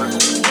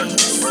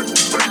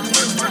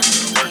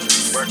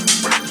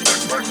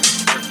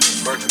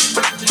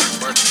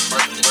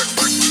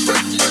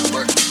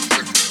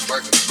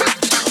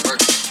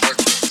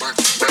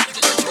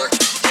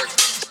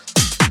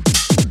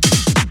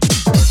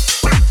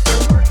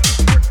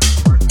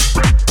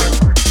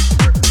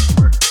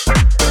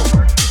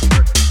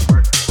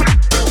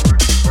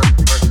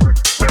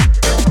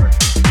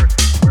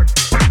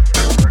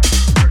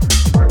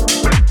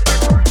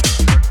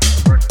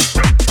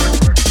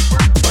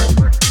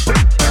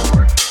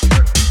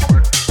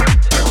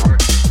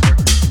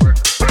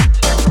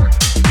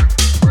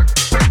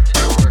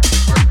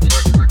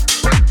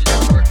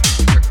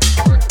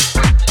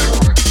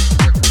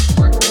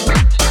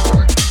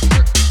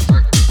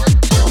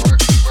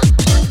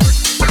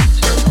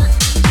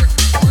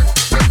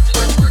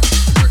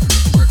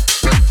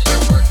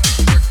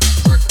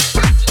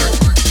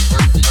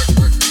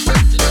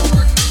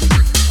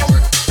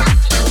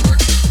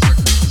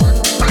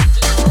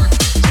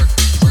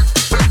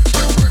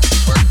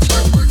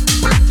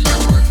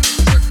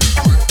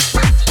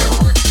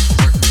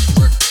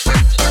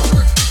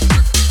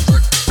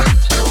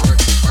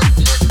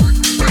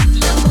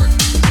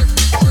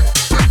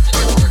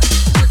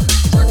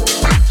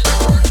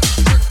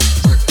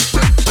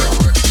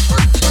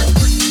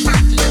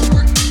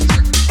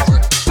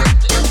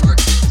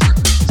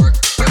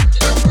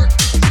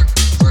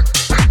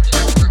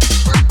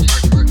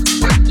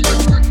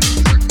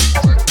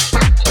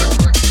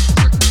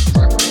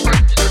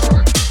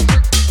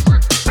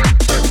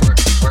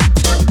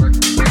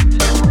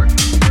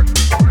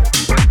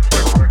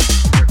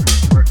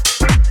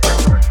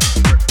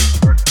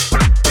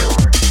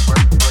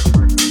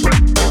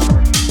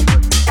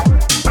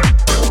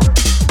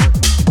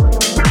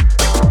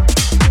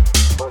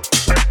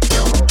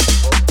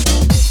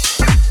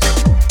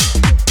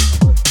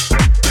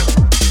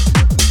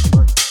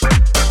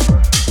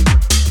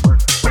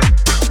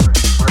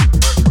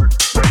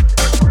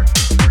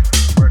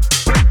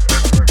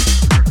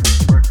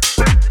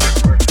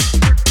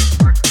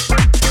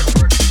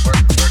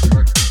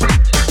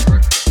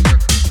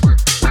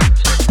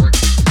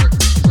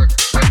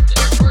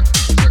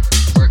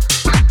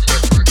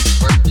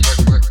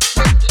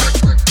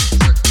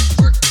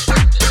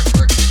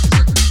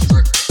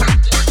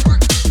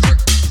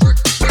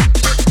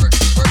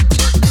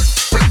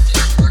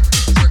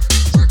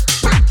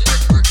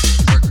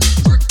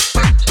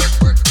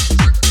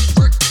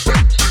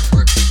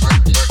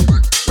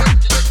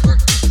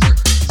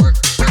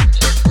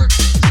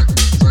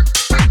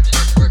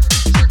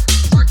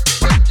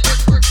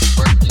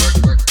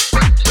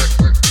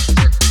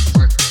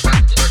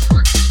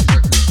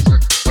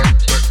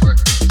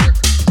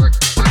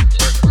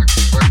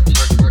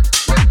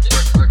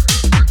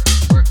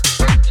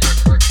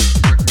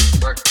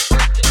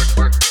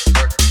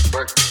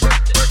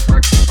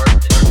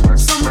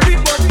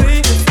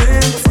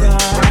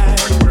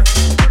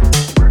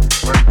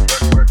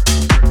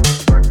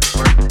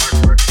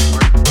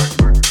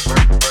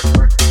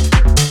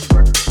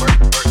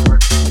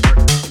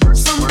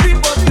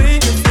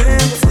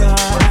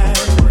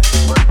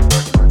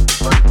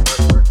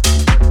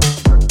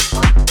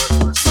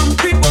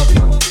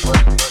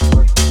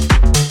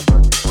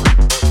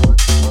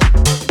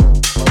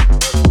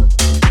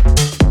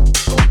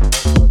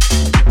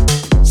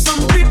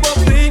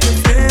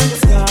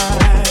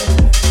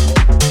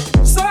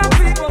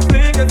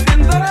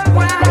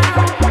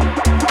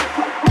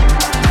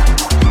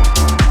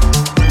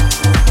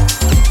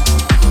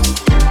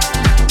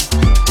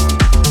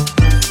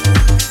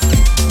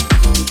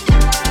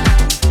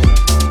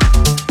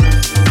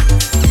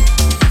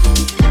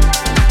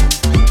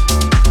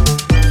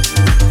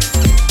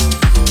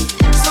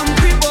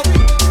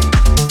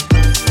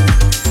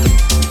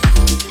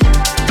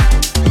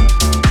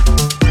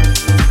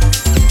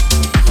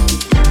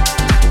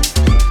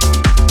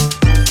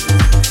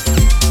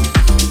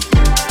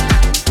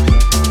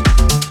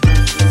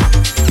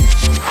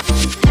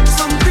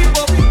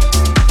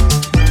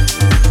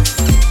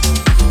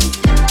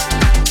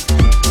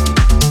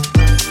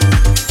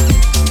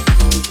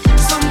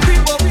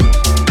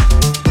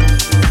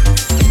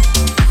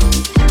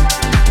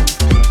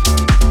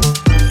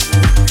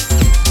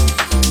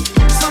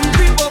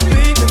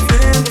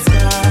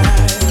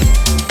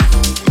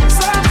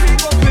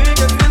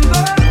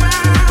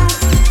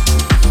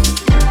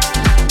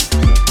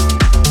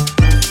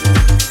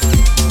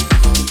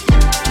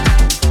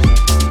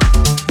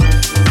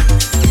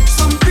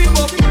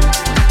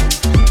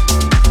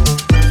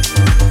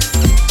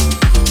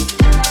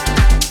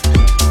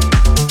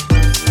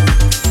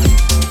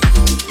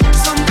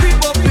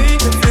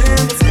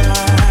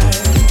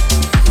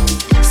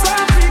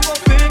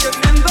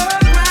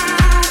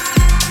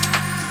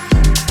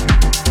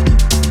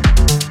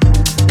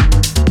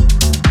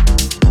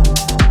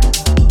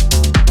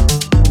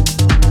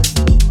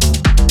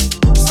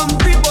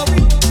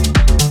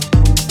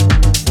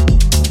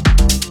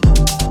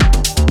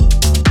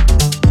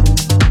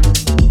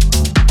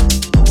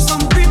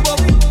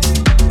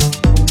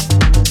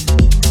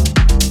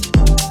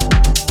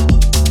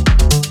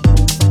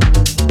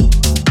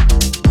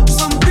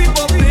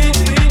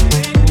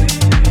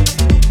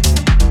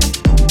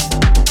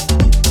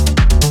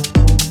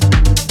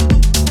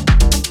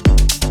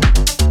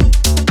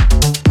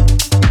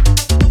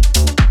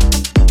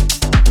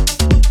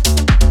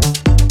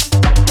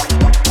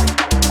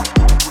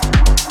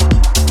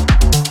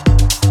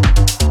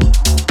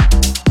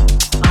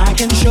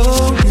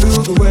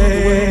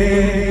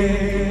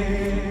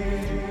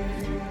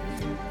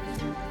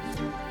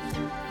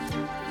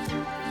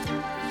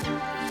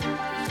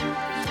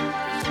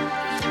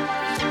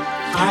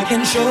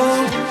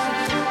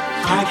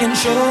 I can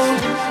show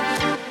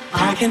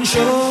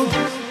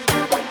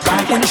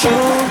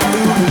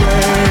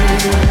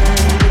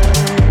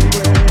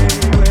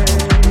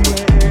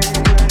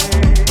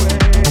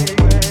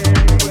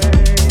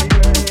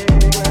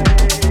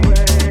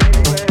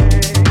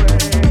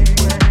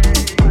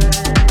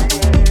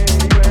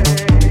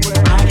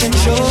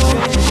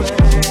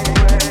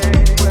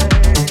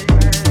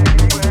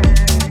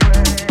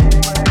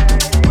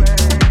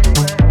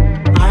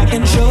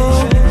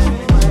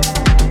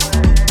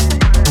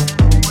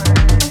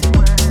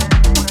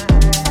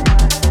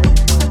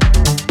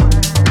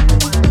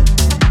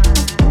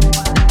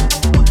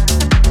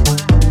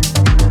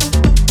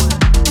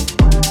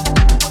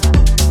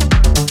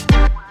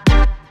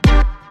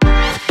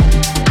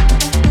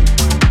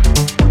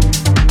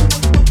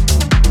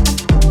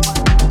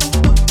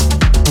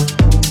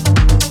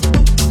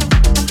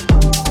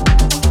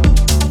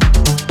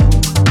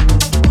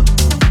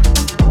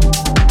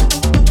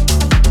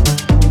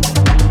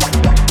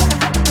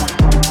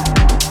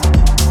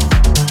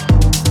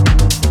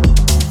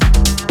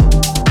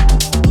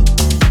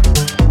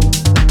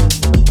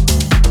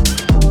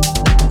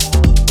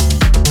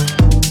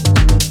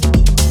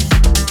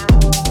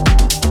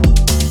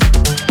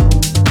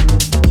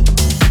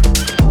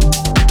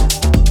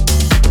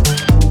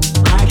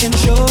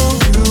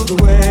you the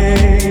way.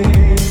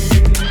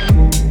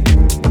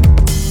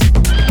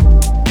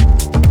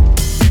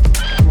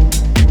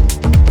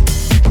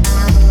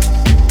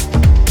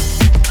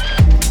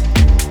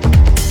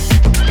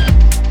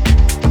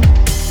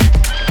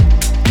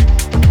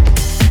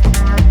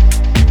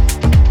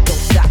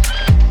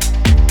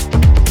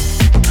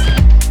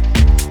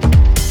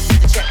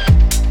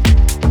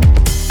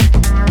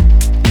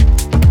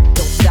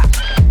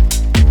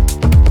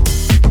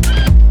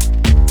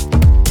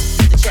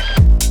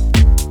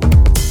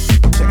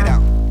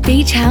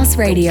 Beachhouse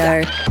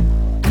Radio.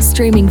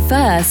 Streaming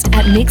first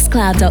at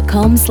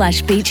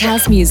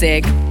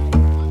mixcloud.com/beachhousemusic.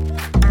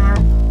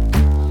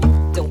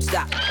 Don't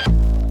stop.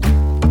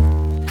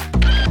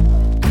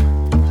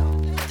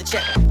 The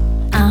check.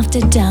 After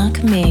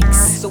Dark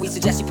Mix. So we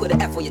suggest you put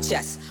an F on your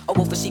chest. A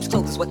wolf in sheep's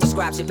clothes is what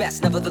describes your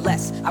best.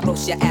 Nevertheless, I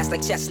roast your ass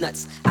like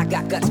chestnuts. I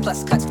got guts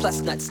plus cuts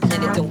plus nuts,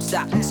 and it don't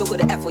stop. So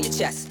put an F on your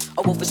chest.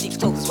 A wolf in sheep's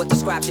clothes is what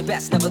describes your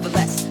best.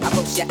 Nevertheless, I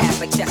roast your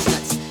ass like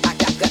chestnuts. I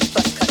got guts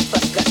plus cuts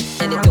plus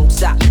guts, and it don't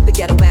stop. The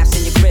ghetto maps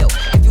in your grill.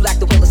 If you lack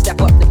the will to step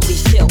up, then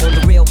please chill. On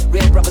the real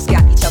brothers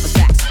got each other's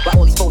backs. While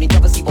all these phony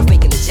brothers keep on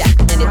faking the jack,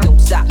 and it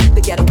don't stop.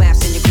 The ghetto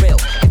maps in your grill.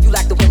 If you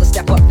lack the will to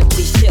step up, then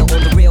please chill.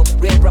 On the real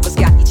brothers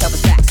got each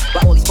other's backs.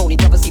 While all these phony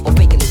brothers keep on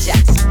faking the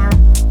jacks.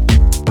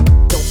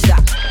 Don't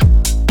stop.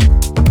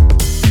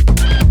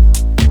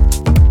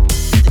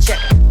 The check.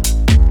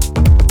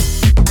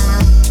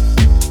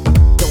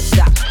 Don't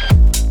stop.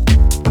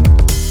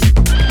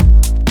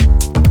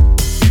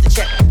 The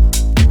check.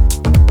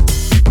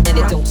 And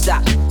it don't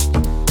stop.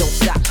 Don't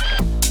stop.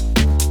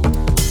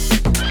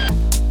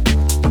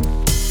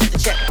 The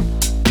check.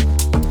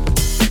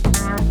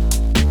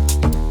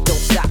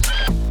 Don't stop.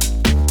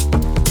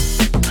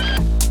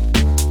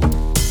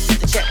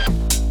 The check.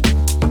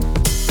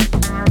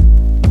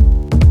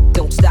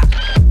 Don't stop.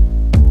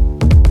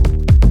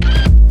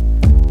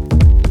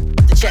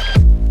 The check.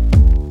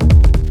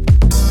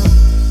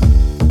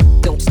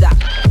 Don't stop.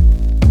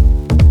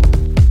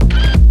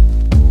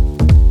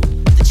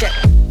 The check.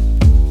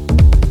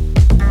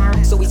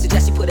 So we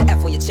suggest you put an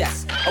F on your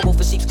chest. A wolf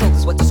in sheep's clothes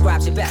is what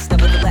describes your best.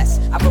 Nevertheless,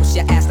 I roast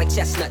your ass like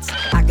chestnuts.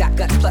 I got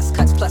guts plus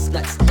cuts plus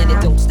nuts, and it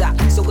don't stop.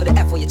 So put an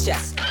F on your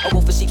chest. A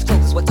wolf in sheep's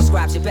clothes is what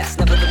describes your best.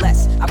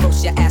 Nevertheless, I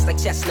roast your ass like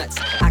chestnuts.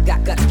 I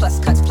got guts plus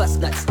cuts plus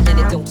nuts, and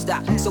it don't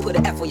stop. So put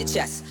an F on your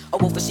chest. A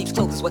wolf in sheep's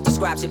clothes is what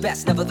describes your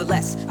best.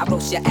 Nevertheless, I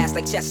roast your ass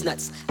like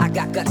chestnuts. I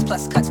got guts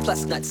plus cuts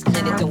plus nuts,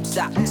 and it don't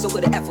stop. So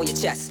put an F on your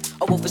chest.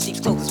 A wolf in sheep's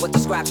clothes is what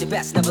describes your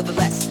best.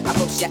 Nevertheless, I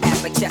roast your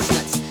ass like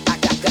chestnuts. I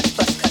got guts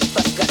plus cuts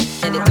plus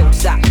guts, and it don't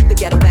stop. The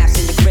ghetto maps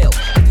in your grill.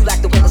 If you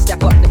lack the will to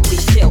step up, then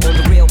please chill. On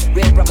the real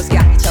brothers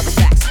got each other's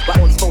backs.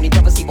 While all these phony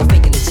brothers keep on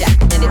faking the jack,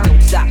 and it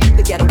don't stop.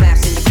 The ghetto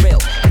maps in your grill.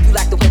 If you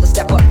lack the will to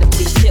step up, then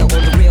please chill. On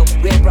the real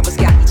brothers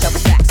got each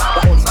other's backs.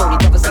 While all these phony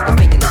brothers keep on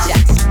faking the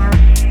jacks.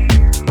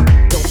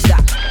 Don't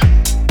stop.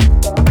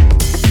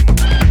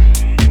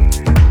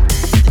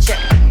 The check.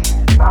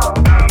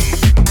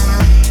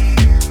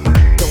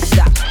 Don't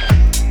stop.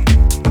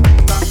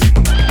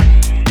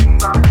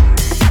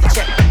 The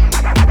check.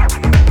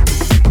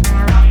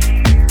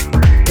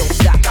 Don't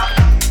stop.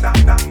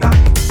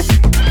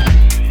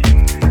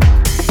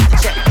 The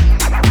check.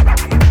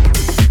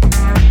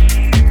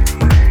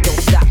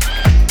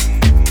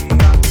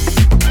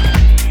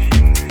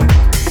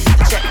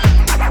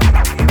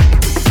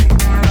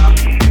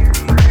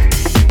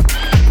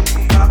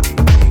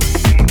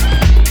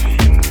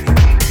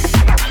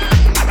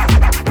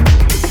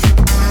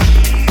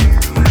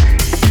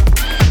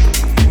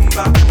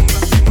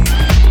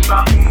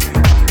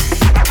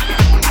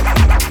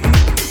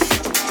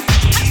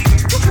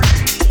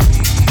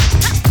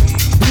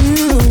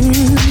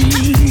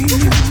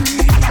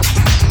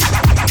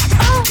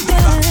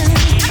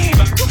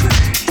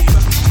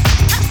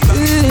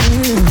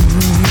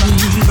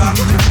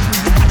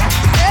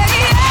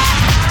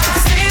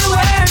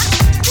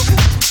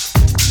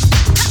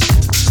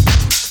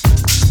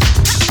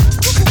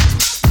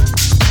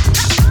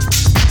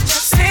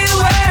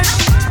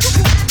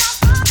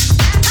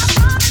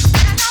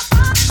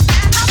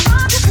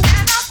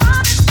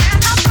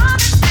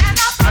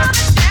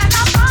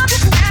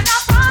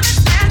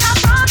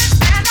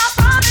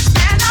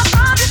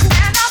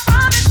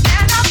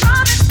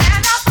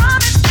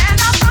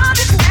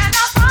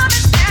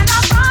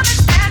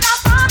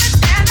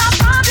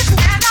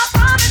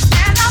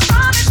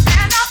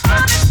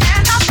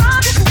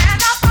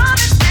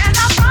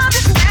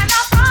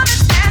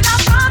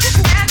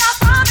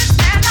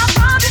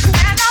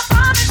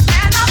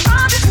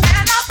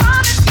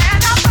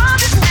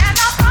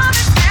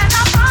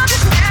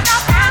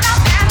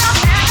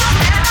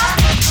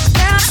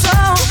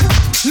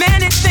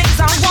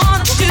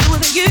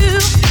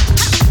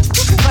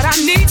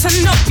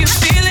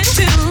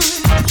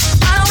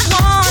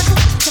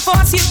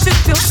 cause you to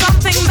feel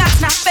something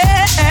that's not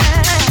fair.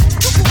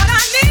 But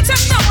I need to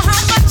know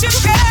how much you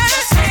care.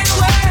 Just say the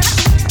word,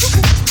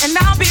 and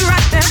I'll be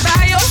right there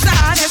by your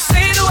side. Just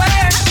say the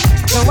word.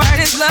 The word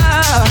is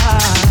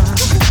love.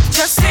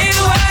 Just say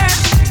the word,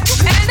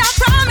 and I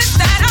promise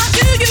that I'll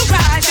do you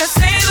right. Just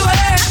say the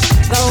word.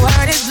 The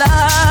word is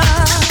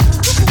love.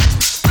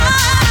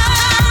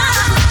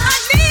 I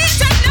need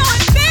to know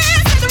if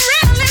this is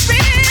really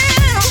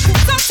real.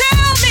 So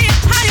tell me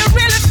how you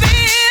really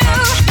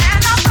feel.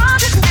 And I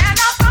promise that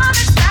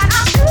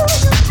I'll do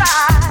you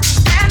right.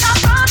 And I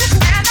promise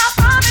that I'll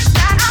do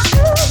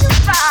you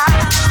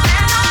right.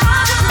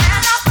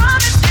 And I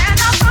promise that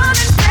I'll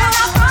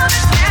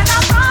promise.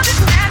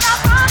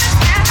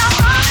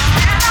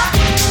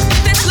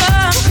 This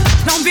love,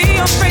 don't be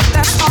afraid,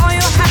 that's all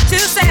you have to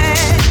say.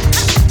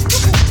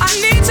 I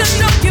need to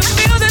know you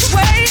feel this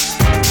way,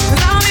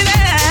 'cause I'll be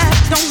there.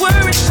 Don't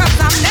worry, 'cause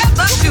I'll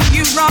never do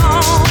you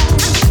wrong.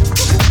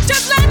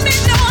 Just let me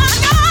know I'm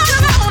not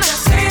alone.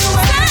 Just say the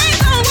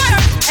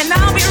word, and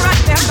I'll be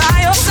right there by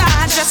your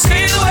side. Just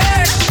say the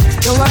word.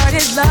 The word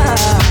is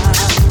love.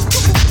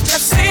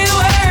 Just say the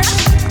word,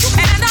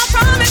 and I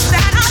promise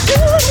that I'll do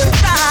you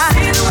right.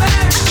 Say the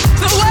word.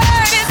 The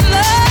word is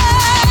love.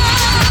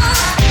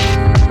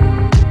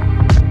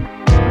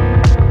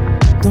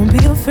 Don't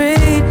be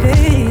afraid,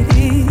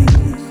 baby.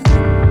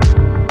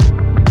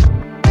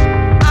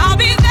 I'll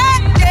be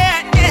there, yeah,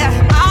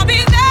 yeah. I'll be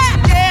there,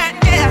 yeah,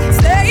 yeah.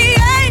 Say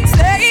yeah,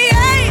 yeah,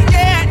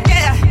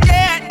 yeah,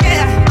 yeah,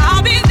 yeah.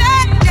 I'll be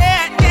there,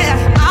 yeah,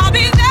 yeah. I'll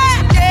be there,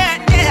 yeah,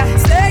 yeah.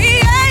 Say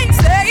yeah,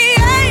 yeah,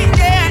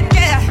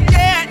 yeah,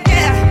 yeah,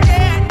 yeah,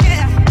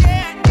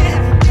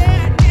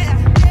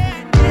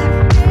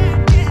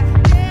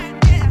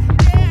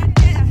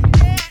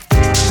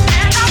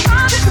 And I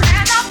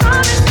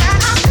promise that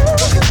I'll do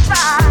you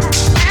right.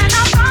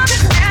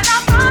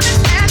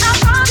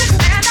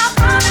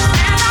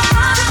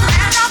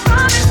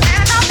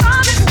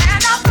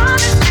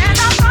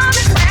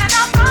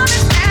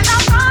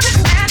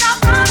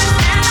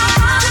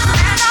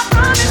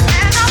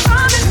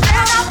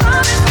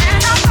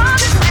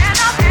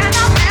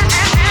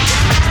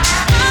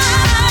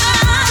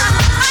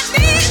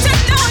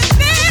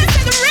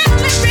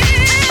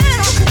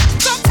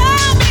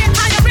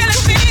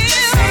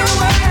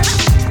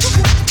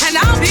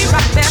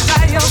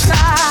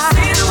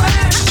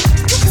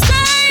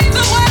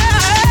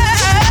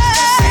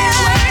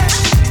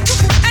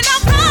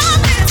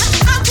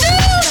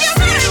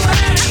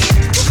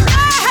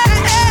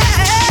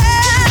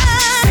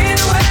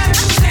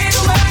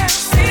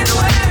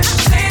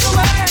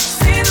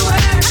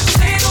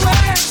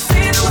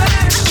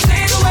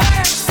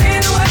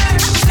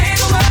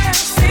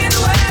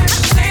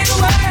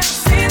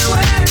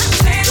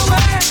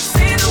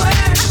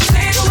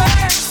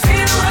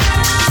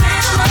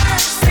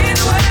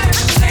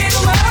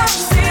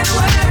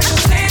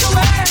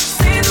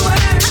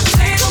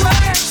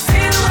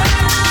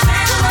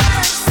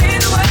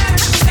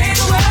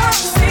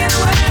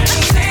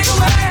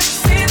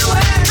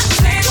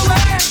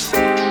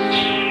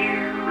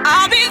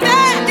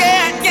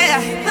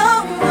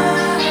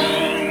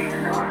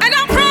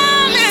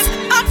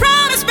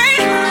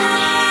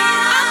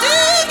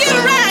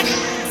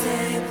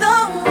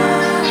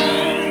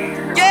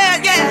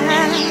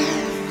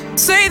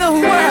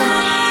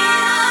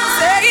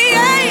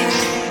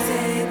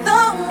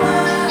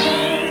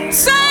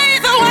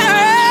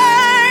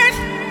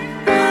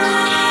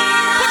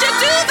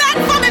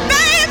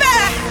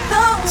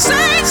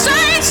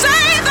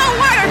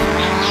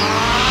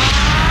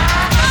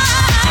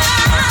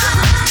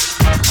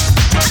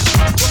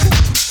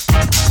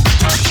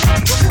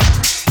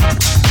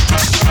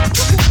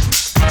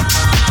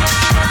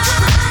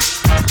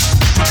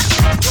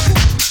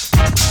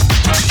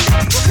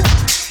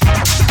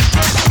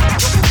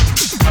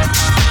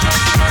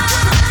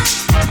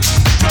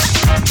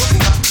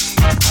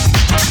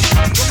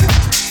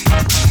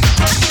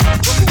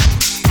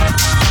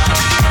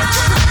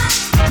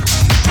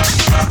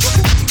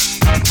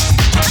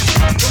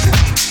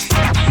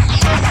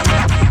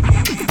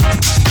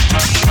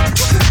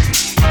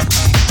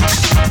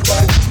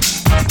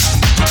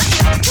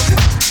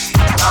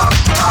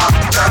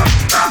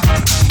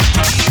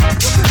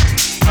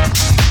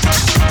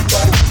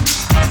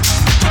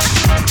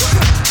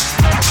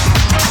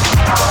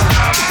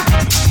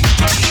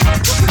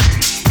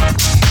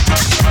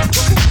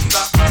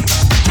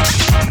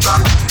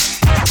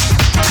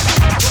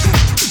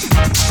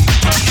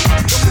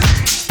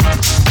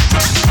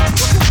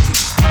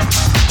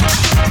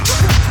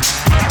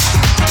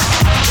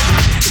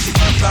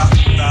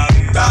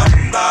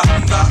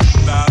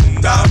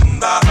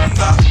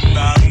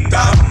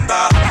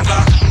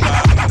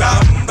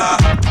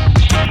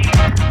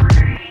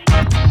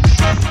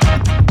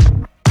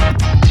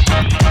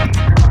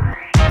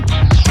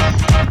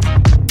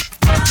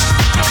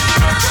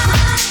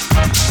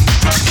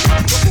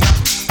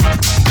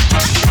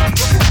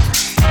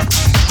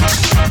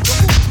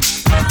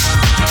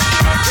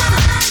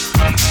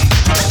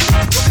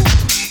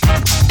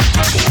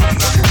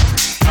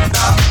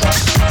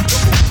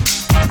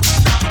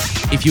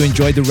 If you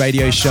enjoyed the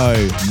radio show,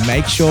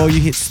 make sure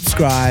you hit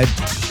subscribe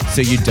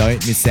so you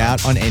don't miss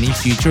out on any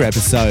future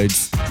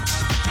episodes.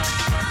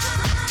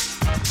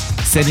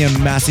 Sending a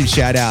massive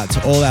shout out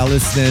to all our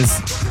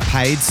listeners,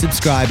 paid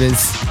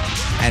subscribers,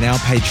 and our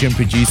Patreon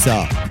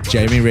producer,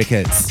 Jamie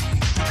Ricketts.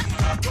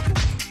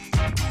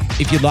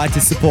 If you'd like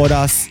to support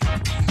us,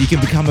 you can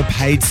become a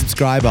paid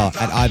subscriber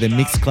at either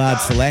Mixcloud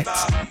Select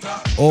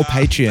or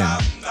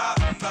Patreon.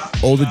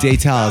 All the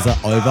details are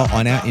over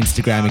on our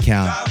Instagram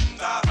account.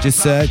 Just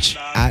search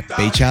at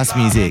Beachhouse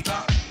Music.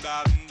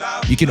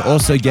 You can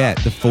also get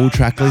the full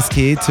track list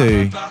here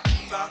too.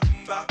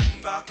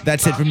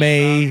 That's it from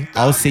me.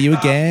 I'll see you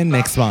again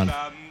next month.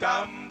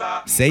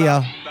 See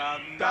ya.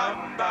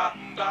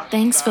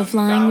 Thanks for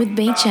flying with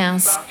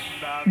Beachhouse.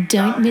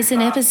 Don't miss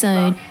an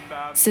episode.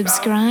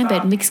 Subscribe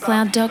at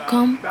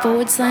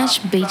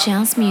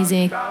mixcloud.com/Beachhouse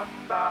Music.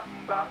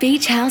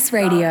 Beachhouse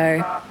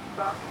Radio.